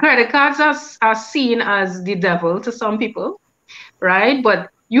 credit card. Credit cards are seen as the devil to some people, right? But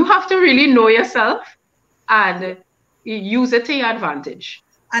you have to really know yourself and use it to your advantage.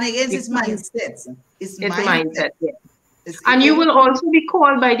 and again, You it's can't, mindset. It's it's mindset. mindset, yeah. It's And you every will also be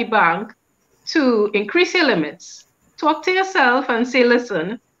called by the bank to increase your limits. Talk to yourself and say,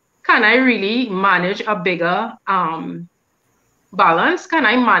 listen, can I really manage a bigger balance? Can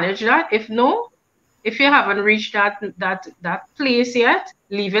I manage that? If no, if you haven't reached that place yet,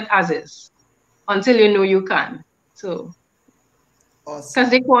 leave it as is until you know you can. So, because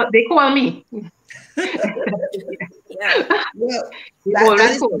awesome. they call me. Yeah. Well, They that that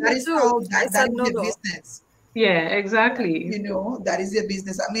always is call that me. Me is too. how I that said is no your though. business. Yeah, Yeah. exactly. That is your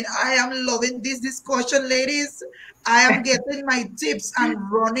business. I mean, I am loving this discussion, ladies. I am getting my tips and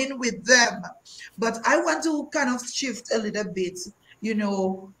running with them. But I want to kind of shift a little bit.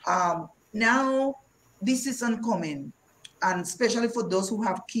 Now this is uncommon, and especially for those who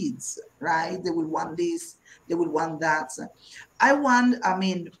have kids, right? They will want this, they will want that. I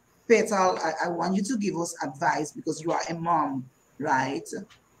mean, Petal, I want you to give us advice because you are a mom, right?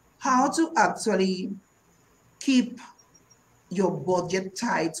 How to actually keep your budget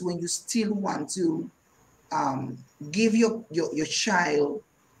tight when you still want to um, give your child,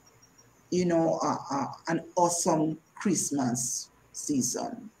 an awesome Christmas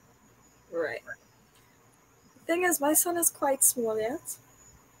season. Right. Thing is, my son is quite small yet,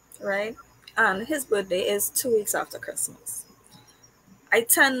 right? And his birthday is 2 weeks after Christmas. I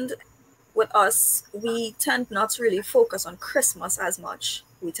tend, with us, we tend not to really focus on Christmas as much.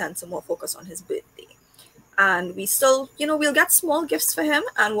 We tend to more focus on his birthday. And we still, we'll get small gifts for him.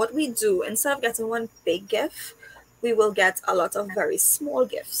 And what we do, instead of getting one big gift, we will get a lot of very small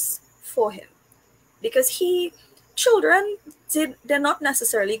gifts for him. Because children, they're not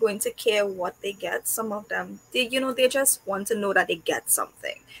necessarily going to care what they get. Some of them, they just want to know that they get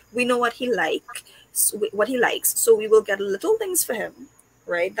something. We know what he likes, so we will get little things for him,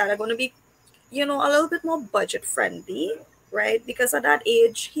 right, that are going to be, a little bit more budget friendly, right? Because at that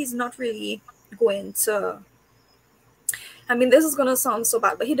age, he's not really going to, I mean, this is going to sound so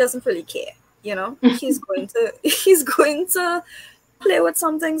bad, but he doesn't really care. He's going to he's going to play with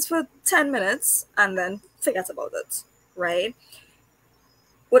some things for 10 minutes and then forget about it, right?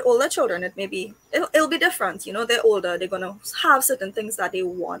 With older children, it'll be different. They're older, they're going to have certain things that they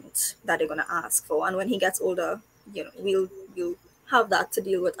want, that they're going to ask for. And when he gets older, we'll have that to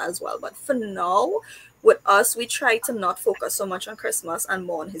deal with as well. But for now, with us, we try to not focus so much on Christmas and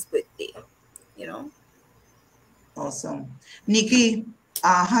more on his birthday, you know? Awesome. Nikki,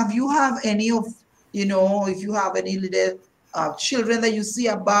 have any of, if you have any little children that you see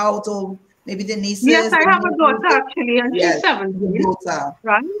about, or maybe the Yes, nieces, I the have a nephews, daughter actually, and she's yes, your 17, daughter.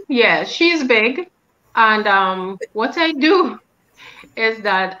 right? Yeah, she's big. And what I do is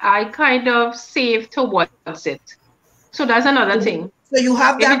that I kind of save towards it. So that's another thing. So you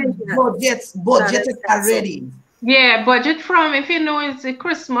have If it that is, That is budgeted excellent. already. yeah, budget from, if you know it's a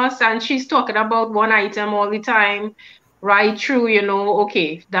Christmas and she's talking about one item all the time, right through,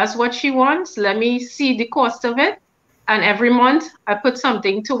 okay, that's what she wants. Let me see the cost of it. And every month I put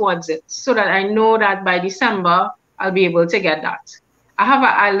something towards it so that I know that by December I'll be able to get that. I have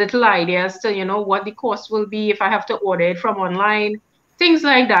a little idea as to, what the cost will be if I have to order it from online, things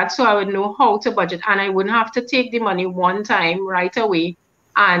like that. So I would know how to budget and I wouldn't have to take the money one time right away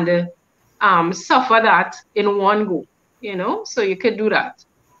and suffer that in one go, so you could do that.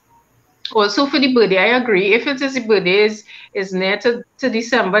 Also for the birthday, I agree. If it is the birthday is near to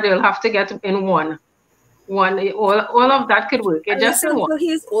December, they'll have to get in all of that could work. It At least just in one. until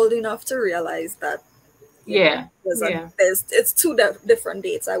he's old enough to realize that, Yeah. It's two different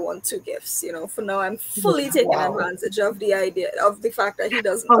dates. I want two gifts. For now, I'm fully taking advantage of the idea of the fact that he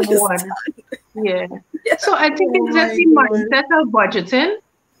doesn't understand. Yeah. Yeah. So I think it's just the mindset of budgeting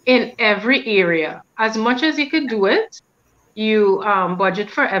in every area. As much as you could do it, you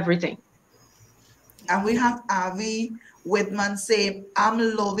budget for everything. And we have Avi Whitman saying, I'm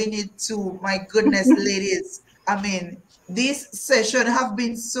loving it too. My goodness, ladies. I mean, this session have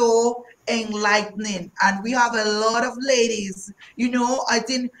been so enlightening. And we have a lot of ladies. I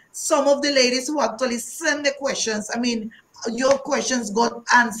think some of the ladies who actually send the questions, I mean, your questions got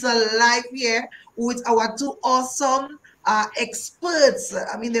answered live here with our two awesome experts.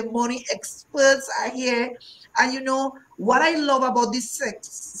 I mean, the money experts are here. And what I love about this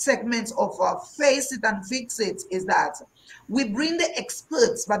segment of Face It and Fix It is that we bring the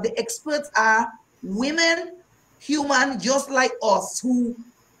experts, but the experts are women, human, just like us, who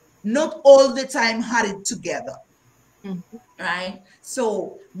not all the time had it together. Right?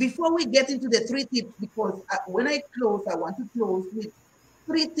 So before we get into the 3 tips, because when I close, I want to close with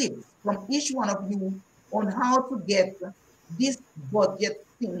 3 tips from each one of you on how to get this budget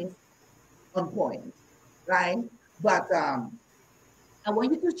thing on point, right? But I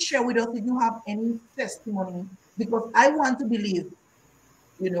want you to share with us if you have any testimony, because I want to believe,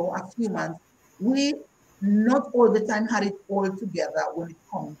 as humans, we not all the time had it all together when it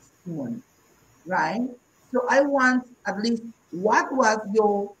comes to money, right? So I want at least, what was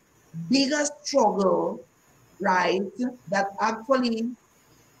your biggest struggle, right, that actually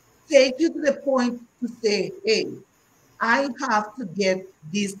take you to the point to say, hey, I have to get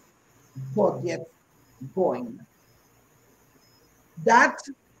this budget going. That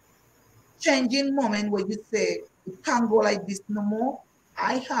changing moment where you say, it can't go like this no more.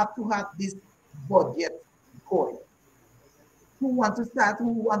 I have to have this budget going. Who want to start? Who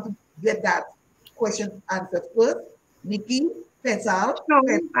want to get that question answered first? Nikki, Petal. So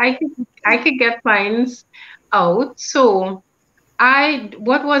I could get mines out. So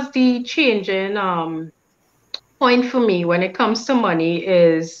what was the change in point for me when it comes to money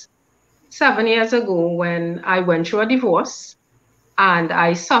is 7 years ago when I went through a divorce and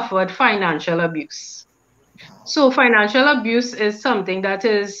I suffered financial abuse. So financial abuse is something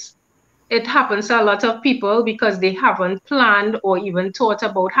it happens to a lot of people because they haven't planned or even thought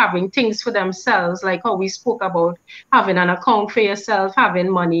about having things for themselves, like how we spoke about having an account for yourself, having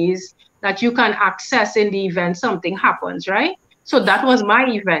monies that you can access in the event something happens, right? So that was my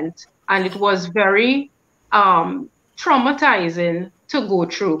event, and it was very traumatizing to go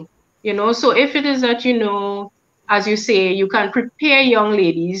through, So if it is that, as you say, you can prepare young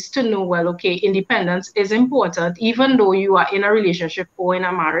ladies to know, well, okay, independence is important, even though you are in a relationship or in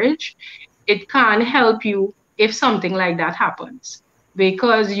a marriage. It can help you if something like that happens,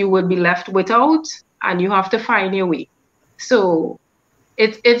 because you would be left without and you have to find your way. So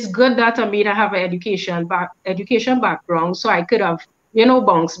it's good that I have an education background, so I could have,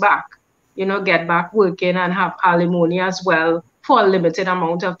 bounced back, get back working and have alimony as well for a limited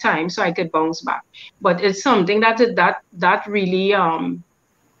amount of time, so I could bounce back. But it's something that really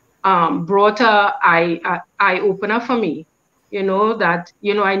brought a eye opener for me, that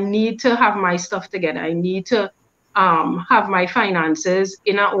I need to have my stuff together. I need to have my finances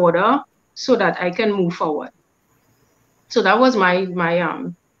in order so that I can move forward. So that was my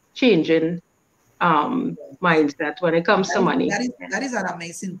change in mindset when it comes to money. That is an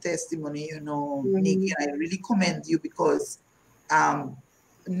amazing testimony, Nikki, and I really commend you, because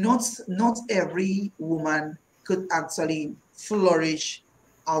not every woman could actually flourish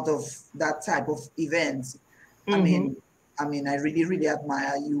out of that type of event. I mean, I really, really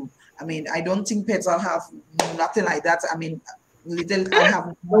admire you. I mean, I don't think Petal have nothing like that. I mean, I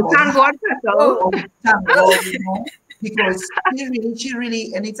have. Thank God, Petal. Thank God, because she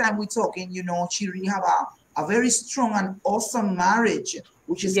really, anytime we're talking, she really have a very strong and awesome marriage,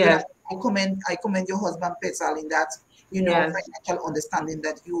 which is good. I commend your husband Petal in that, financial understanding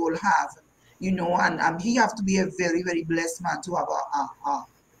that you all have, and he have to be a very, very blessed man to have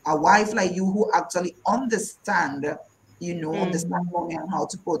a wife like you who actually understand money and how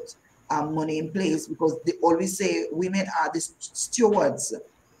to put money in place, because they always say women are the stewards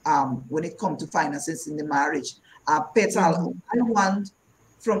when it comes to finances in the marriage. Petal, I want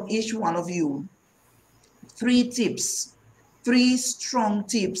from each one of you 3 tips, 3 strong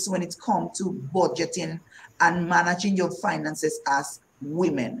tips when it comes to budgeting and managing your finances as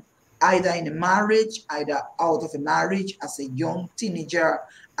women, either in a marriage, either out of a marriage, as a young teenager,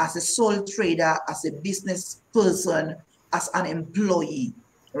 as a sole trader, as a business person, as an employee,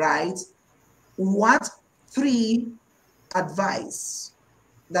 right? What 3 advice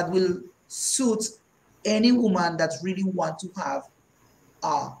that will suit any woman that really want to have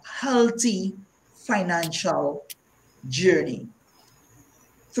a healthy financial journey.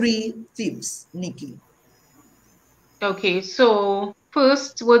 3 tips, Nikki. Okay, so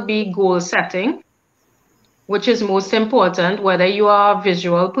first would be goal setting, which is most important. Whether you are a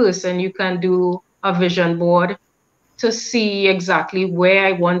visual person, you can do a vision board to see exactly where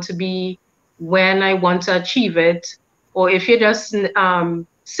I want to be, when I want to achieve it, or if you just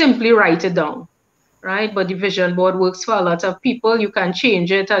simply write it down, right? But the vision board works for a lot of people. You can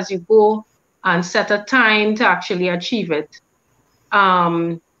change it as you go and set a time to actually achieve it.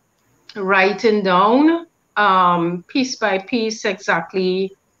 Um, Writing down piece by piece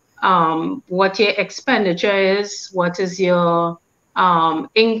exactly what your expenditure is, what is your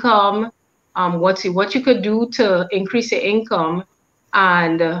income, what you could do to increase your income,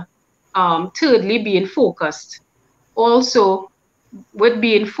 and thirdly, being focused. Also, with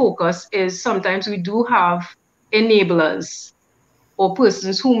being focused is sometimes we do have enablers or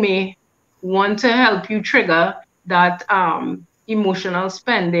persons who may want to help you trigger that emotional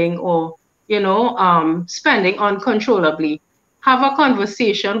spending or spending uncontrollably. Have a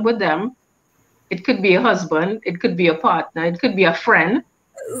conversation with them. It could be a husband, it could be a partner, it could be a friend,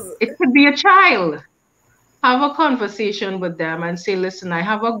 it could be a child. Have a conversation with them and say, listen, I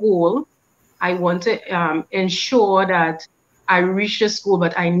have a goal. I want to ensure that I reach this goal,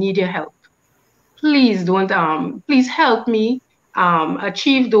 but I need your help. Please don't please help me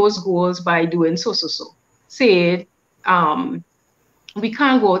achieve those goals by doing so. Say um we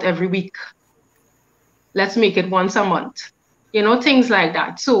can't go out every week. Let's make it once a month. Things like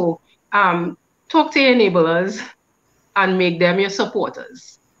that. So talk to your enablers and make them your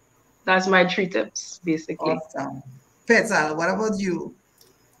supporters. That's my 3 tips, basically. Awesome. Petal, what about you?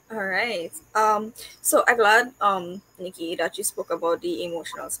 All right. So I'm glad, Nikki, that you spoke about the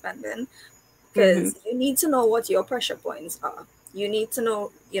emotional spending, Mm-hmm. because you need to know what your pressure points are. You need to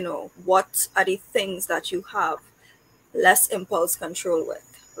know, what are the things that you have less impulse control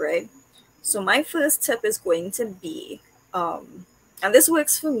with, right? So my first tip is going to be, and this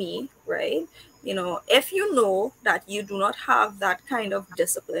works for me, right? If you know that you do not have that kind of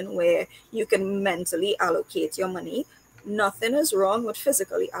discipline where you can mentally allocate your money, nothing is wrong with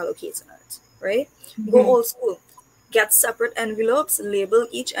physically allocating it, right? Go Mm-hmm. old school. Get separate envelopes, label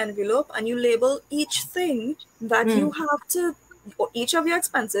each envelope, and you label each thing that you have to, or each of your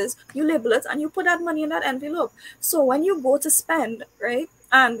expenses, you label it and you put that money in that envelope. So when you go to spend, right,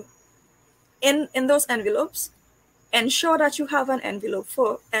 and in those envelopes, ensure that you have an envelope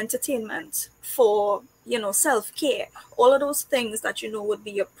for entertainment, for self-care, all of those things that would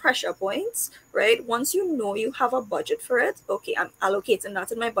be your pressure points, right? Once you know you have a budget for it, okay, I'm allocating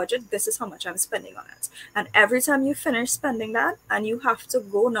that in my budget, this is how much I'm spending on it. And every time you finish spending that and you have to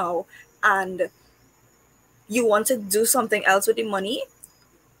go now and you want to do something else with the money,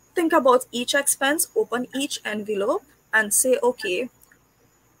 think about each expense, open each envelope and say, okay,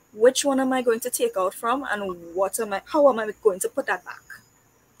 which one am I going to take out from, and how am I going to put that back?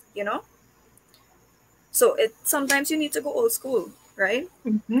 You know? So it sometimes you need to go old school, right?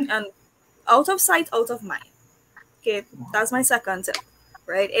 Mm-hmm. And out of sight, out of mind. Okay, that's my second tip,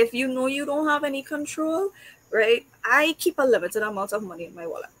 right? If you know you don't have any control, right? I keep a limited amount of money in my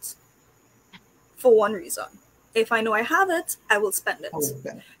wallet for one reason. If I know I have it, I will spend it.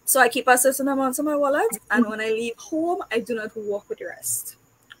 Okay. So I keep a certain amount in my wallet, and when I leave home, I do not walk with the rest,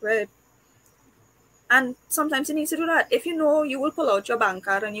 right? And sometimes you need to do that. If you know you will pull out your bank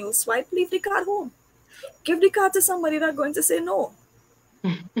card and you will swipe, leave the card home. Give the card to somebody that's going to say no,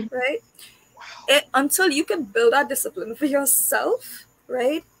 right? Until you can build that discipline for yourself,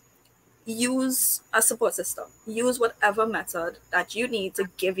 right? Use a support system. Use whatever method that you need to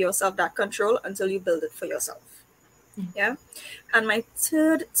give yourself that control until you build it for yourself. Yeah. And my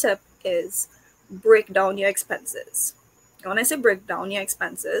third tip is break down your expenses. When I say break down your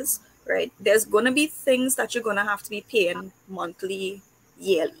expenses, right, there's going to be things that you're going to have to be paying monthly,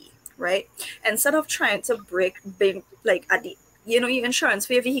 yearly, right? Instead of trying to bring like at the, your insurance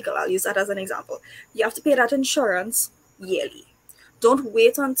for your vehicle, I'll use that as an example. You have to pay that insurance yearly. Don't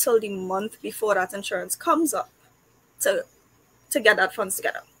wait until the month before that insurance comes up to get that funds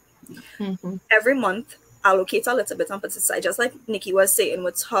together. Mm-hmm. Every month, allocate a little bit and put it aside, just like Nikki was saying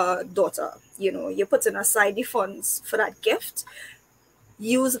with her daughter. You're putting aside the funds for that gift.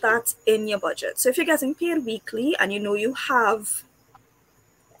 Use that in your budget. So if you're getting paid weekly and you have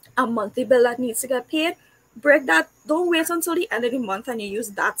a monthly bill that needs to get paid, break that. Don't wait until the end of the month and you use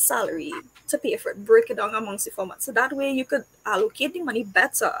that salary to pay for it. Break it down amongst the 4 months. So that way you could allocate the money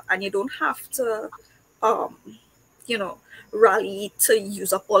better and you don't have to um, rally to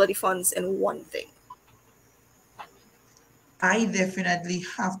use up all of the funds in one thing. I definitely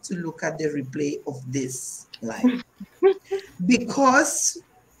have to look at the replay of this live because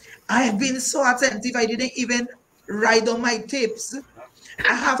I have been so attentive. I didn't even write on my tips.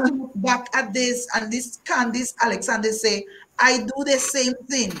 I have to look back at this, and this Candice Alexander say, I do the same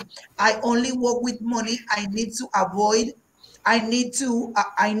thing. I only work with money. I need to avoid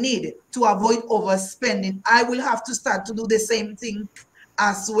overspending. I will have to start to do the same thing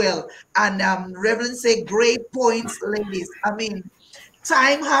as well. And Reverend say, great points, ladies. I mean,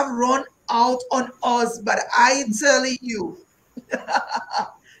 time have run out on us, but I telling you,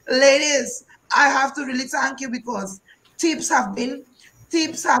 ladies, I have to really thank you because tips have been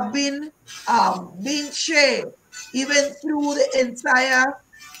tips have been being shared even through the entire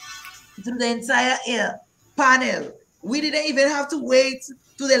panel. We didn't even have to wait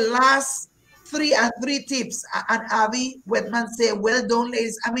to the last three tips. And Abby Wedman said, well done,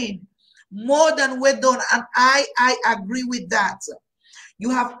 ladies. I mean, more than well done. And I agree with that. You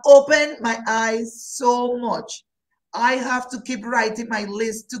have opened my eyes so much. I have to keep writing my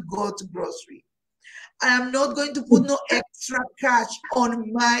list to go to grocery. I am not going to put no extra cash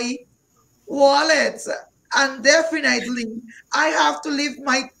on my wallet. And definitely, I have to leave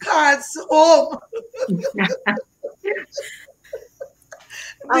my cards home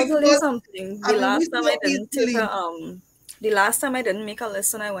I'll tell you because something. I mean, we so easily. The last time I didn't make a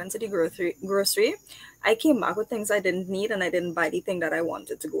list and I went to the grocery, I came back with things I didn't need and I didn't buy the thing that I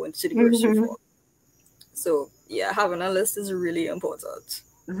wanted to go into the grocery for. So yeah, having a list is really important.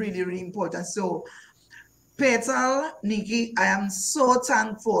 Really, really important. So Petal, Nikki, I am so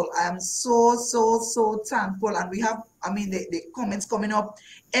thankful. I am so thankful. And we have, I mean, the comments coming up.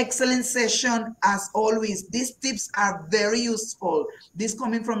 Excellent session as always. These tips are very useful. This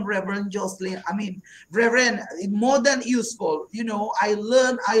coming from Reverend Jocelyn. I mean, Reverend, more than useful. You know, I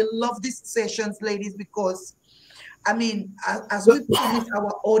love these sessions, ladies, because I mean, as we promise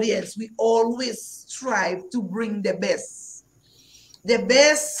our audience, we always strive to bring the best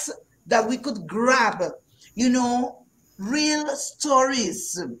that we could grab, you know, real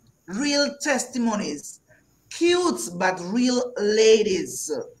stories, real testimonies, cute but real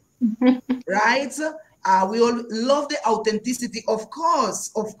ladies, right? We all love the authenticity, of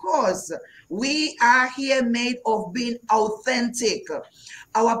course, of course. We are here made of being authentic.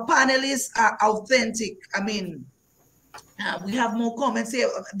 Our panelists are authentic. I mean, we have more comments here.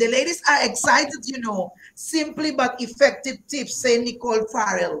 The ladies are excited, you know. Simply but effective tips, say Nicole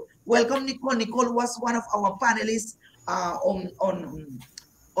Farrell. Welcome, Nicole. Nicole was one of our panelists on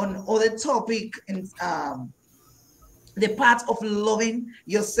other topic in the part of loving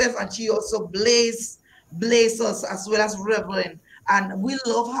yourself, and she also blaze us as well as Reverend. And we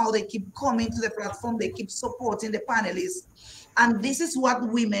love how they keep coming to the platform, they keep supporting the panelists. And this is what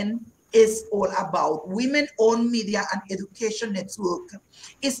women is all about. Women Own Media and Education Network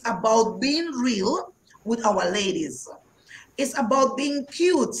is about being real with our ladies. It's about being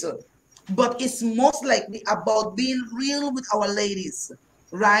cute, but it's most likely about being real with our ladies,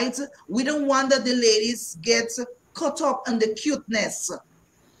 right? We don't want that the ladies get caught up in the cuteness.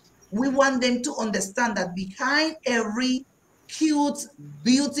 We want them to understand that behind every cute,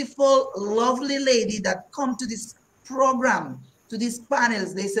 beautiful, lovely lady that come to this program, to these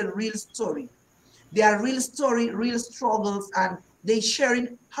panels, there's a real story. There are real story, real struggles, and they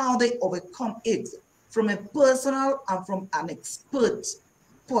sharing how they overcome it from a personal and from an expert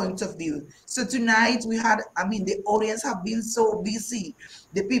point of view. So tonight we had, I mean, the audience have been so busy.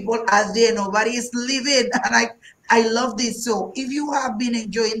 The people are there, nobody is leaving. And I love this. So if you have been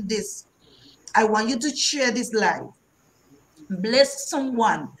enjoying this, I want you to share this live. Bless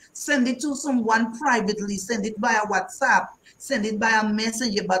someone, send it to someone privately, send it via WhatsApp, send it via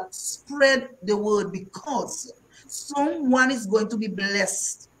messenger, but spread the word because someone is going to be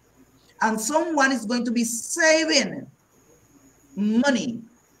blessed and someone is going to be saving money.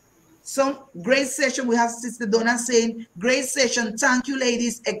 Some great session. We have Sister Donna saying, great session. Thank you,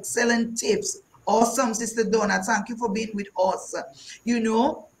 ladies. Excellent tips. Awesome, Sister Donna. Thank you for being with us. You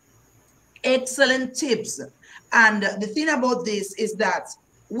know, excellent tips. And the thing about this is that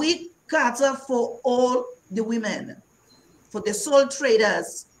we cater for all the women, for the soul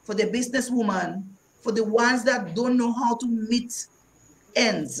traders, for the businesswoman, for the ones that don't know how to meet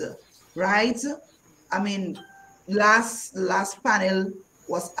ends, right? I mean, last panel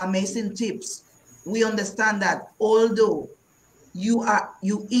was amazing tips. We understand that although your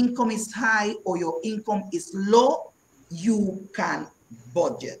income is high or your income is low, you can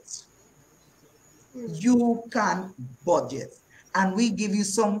budget. You can budget. And we give you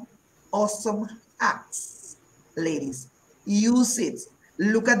some awesome hacks, ladies. Use it.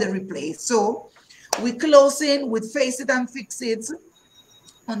 Look at the replay. So We closing with Face It and Fix It.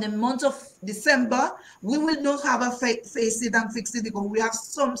 On the month of December, we will not have a Face It and Fix It because we have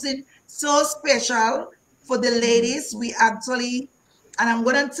something so special for the ladies. We actually, and I'm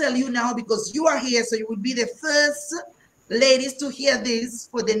going to tell you now because you are here, so you will be the first ladies to hear this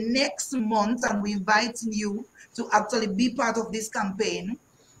for the next month, and we inviting you to actually be part of this campaign.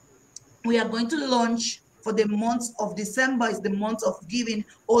 We are going to launch for the month of December is the month of giving,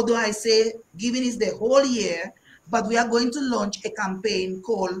 although I say giving is the whole year, but we are going to launch a campaign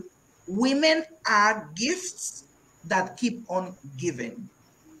called Women Are Gifts That Keep on Giving.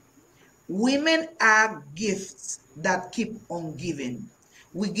 Women are gifts that keep on giving.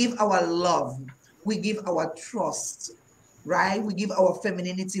 We give our love, we give our trust, right? We give our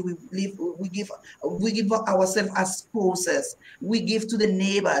femininity, we give ourselves as spouses, we give to the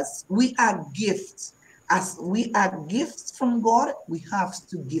neighbors. We are gifts. As we are gifts from God, we have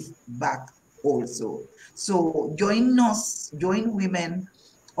to give back also. So join us, join women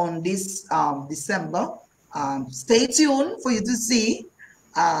on this December. Stay tuned for you to see.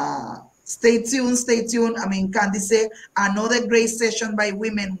 Stay tuned, stay tuned. I mean, Candy say another great session by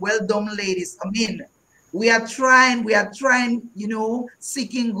women. Well done, ladies. I mean, we are trying,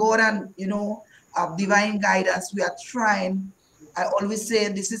 seeking God and, divine guidance. We are trying. I always say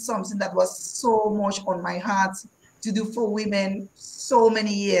this is something that was so much on my heart to do for women so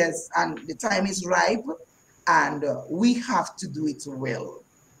many years, and the time is ripe, and we have to do it well.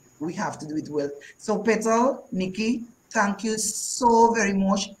 We have to do it well. So Petal, Nikki, thank you so very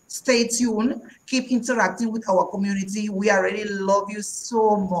much. Stay tuned. Keep interacting with our community. We already love you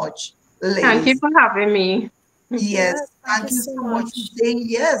so much, Thank you ladies. for having me. Yes, Yes, thank you thank you so so much for much. saying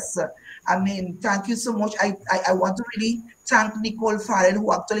yes. I mean, thank you so much. I want to really thank Nicole Farrell,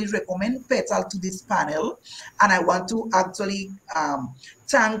 who actually recommended Petal to this panel. And I want to actually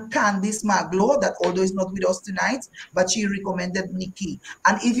thank Candice Maglo, that although is not with us tonight, but she recommended Nikki.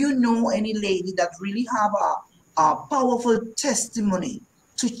 And if you know any lady that really have a powerful testimony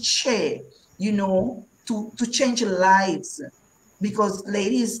to share, to change lives, because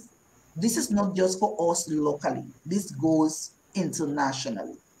ladies, this is not just for us locally, this goes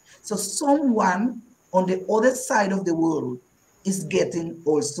internationally. So someone on the other side of the world is getting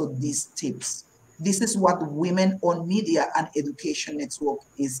also these tips. This is what Women on Media and Education Network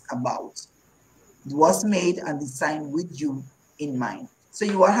is about. It was made and designed with you in mind. So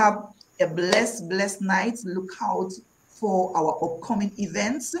you will have a blessed night. Look out for our upcoming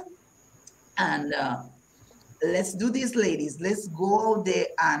events, and let's do this, ladies. Let's go out there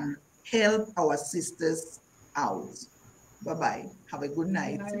and help our sisters out. Bye-bye. Have a good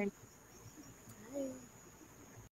night. Bye.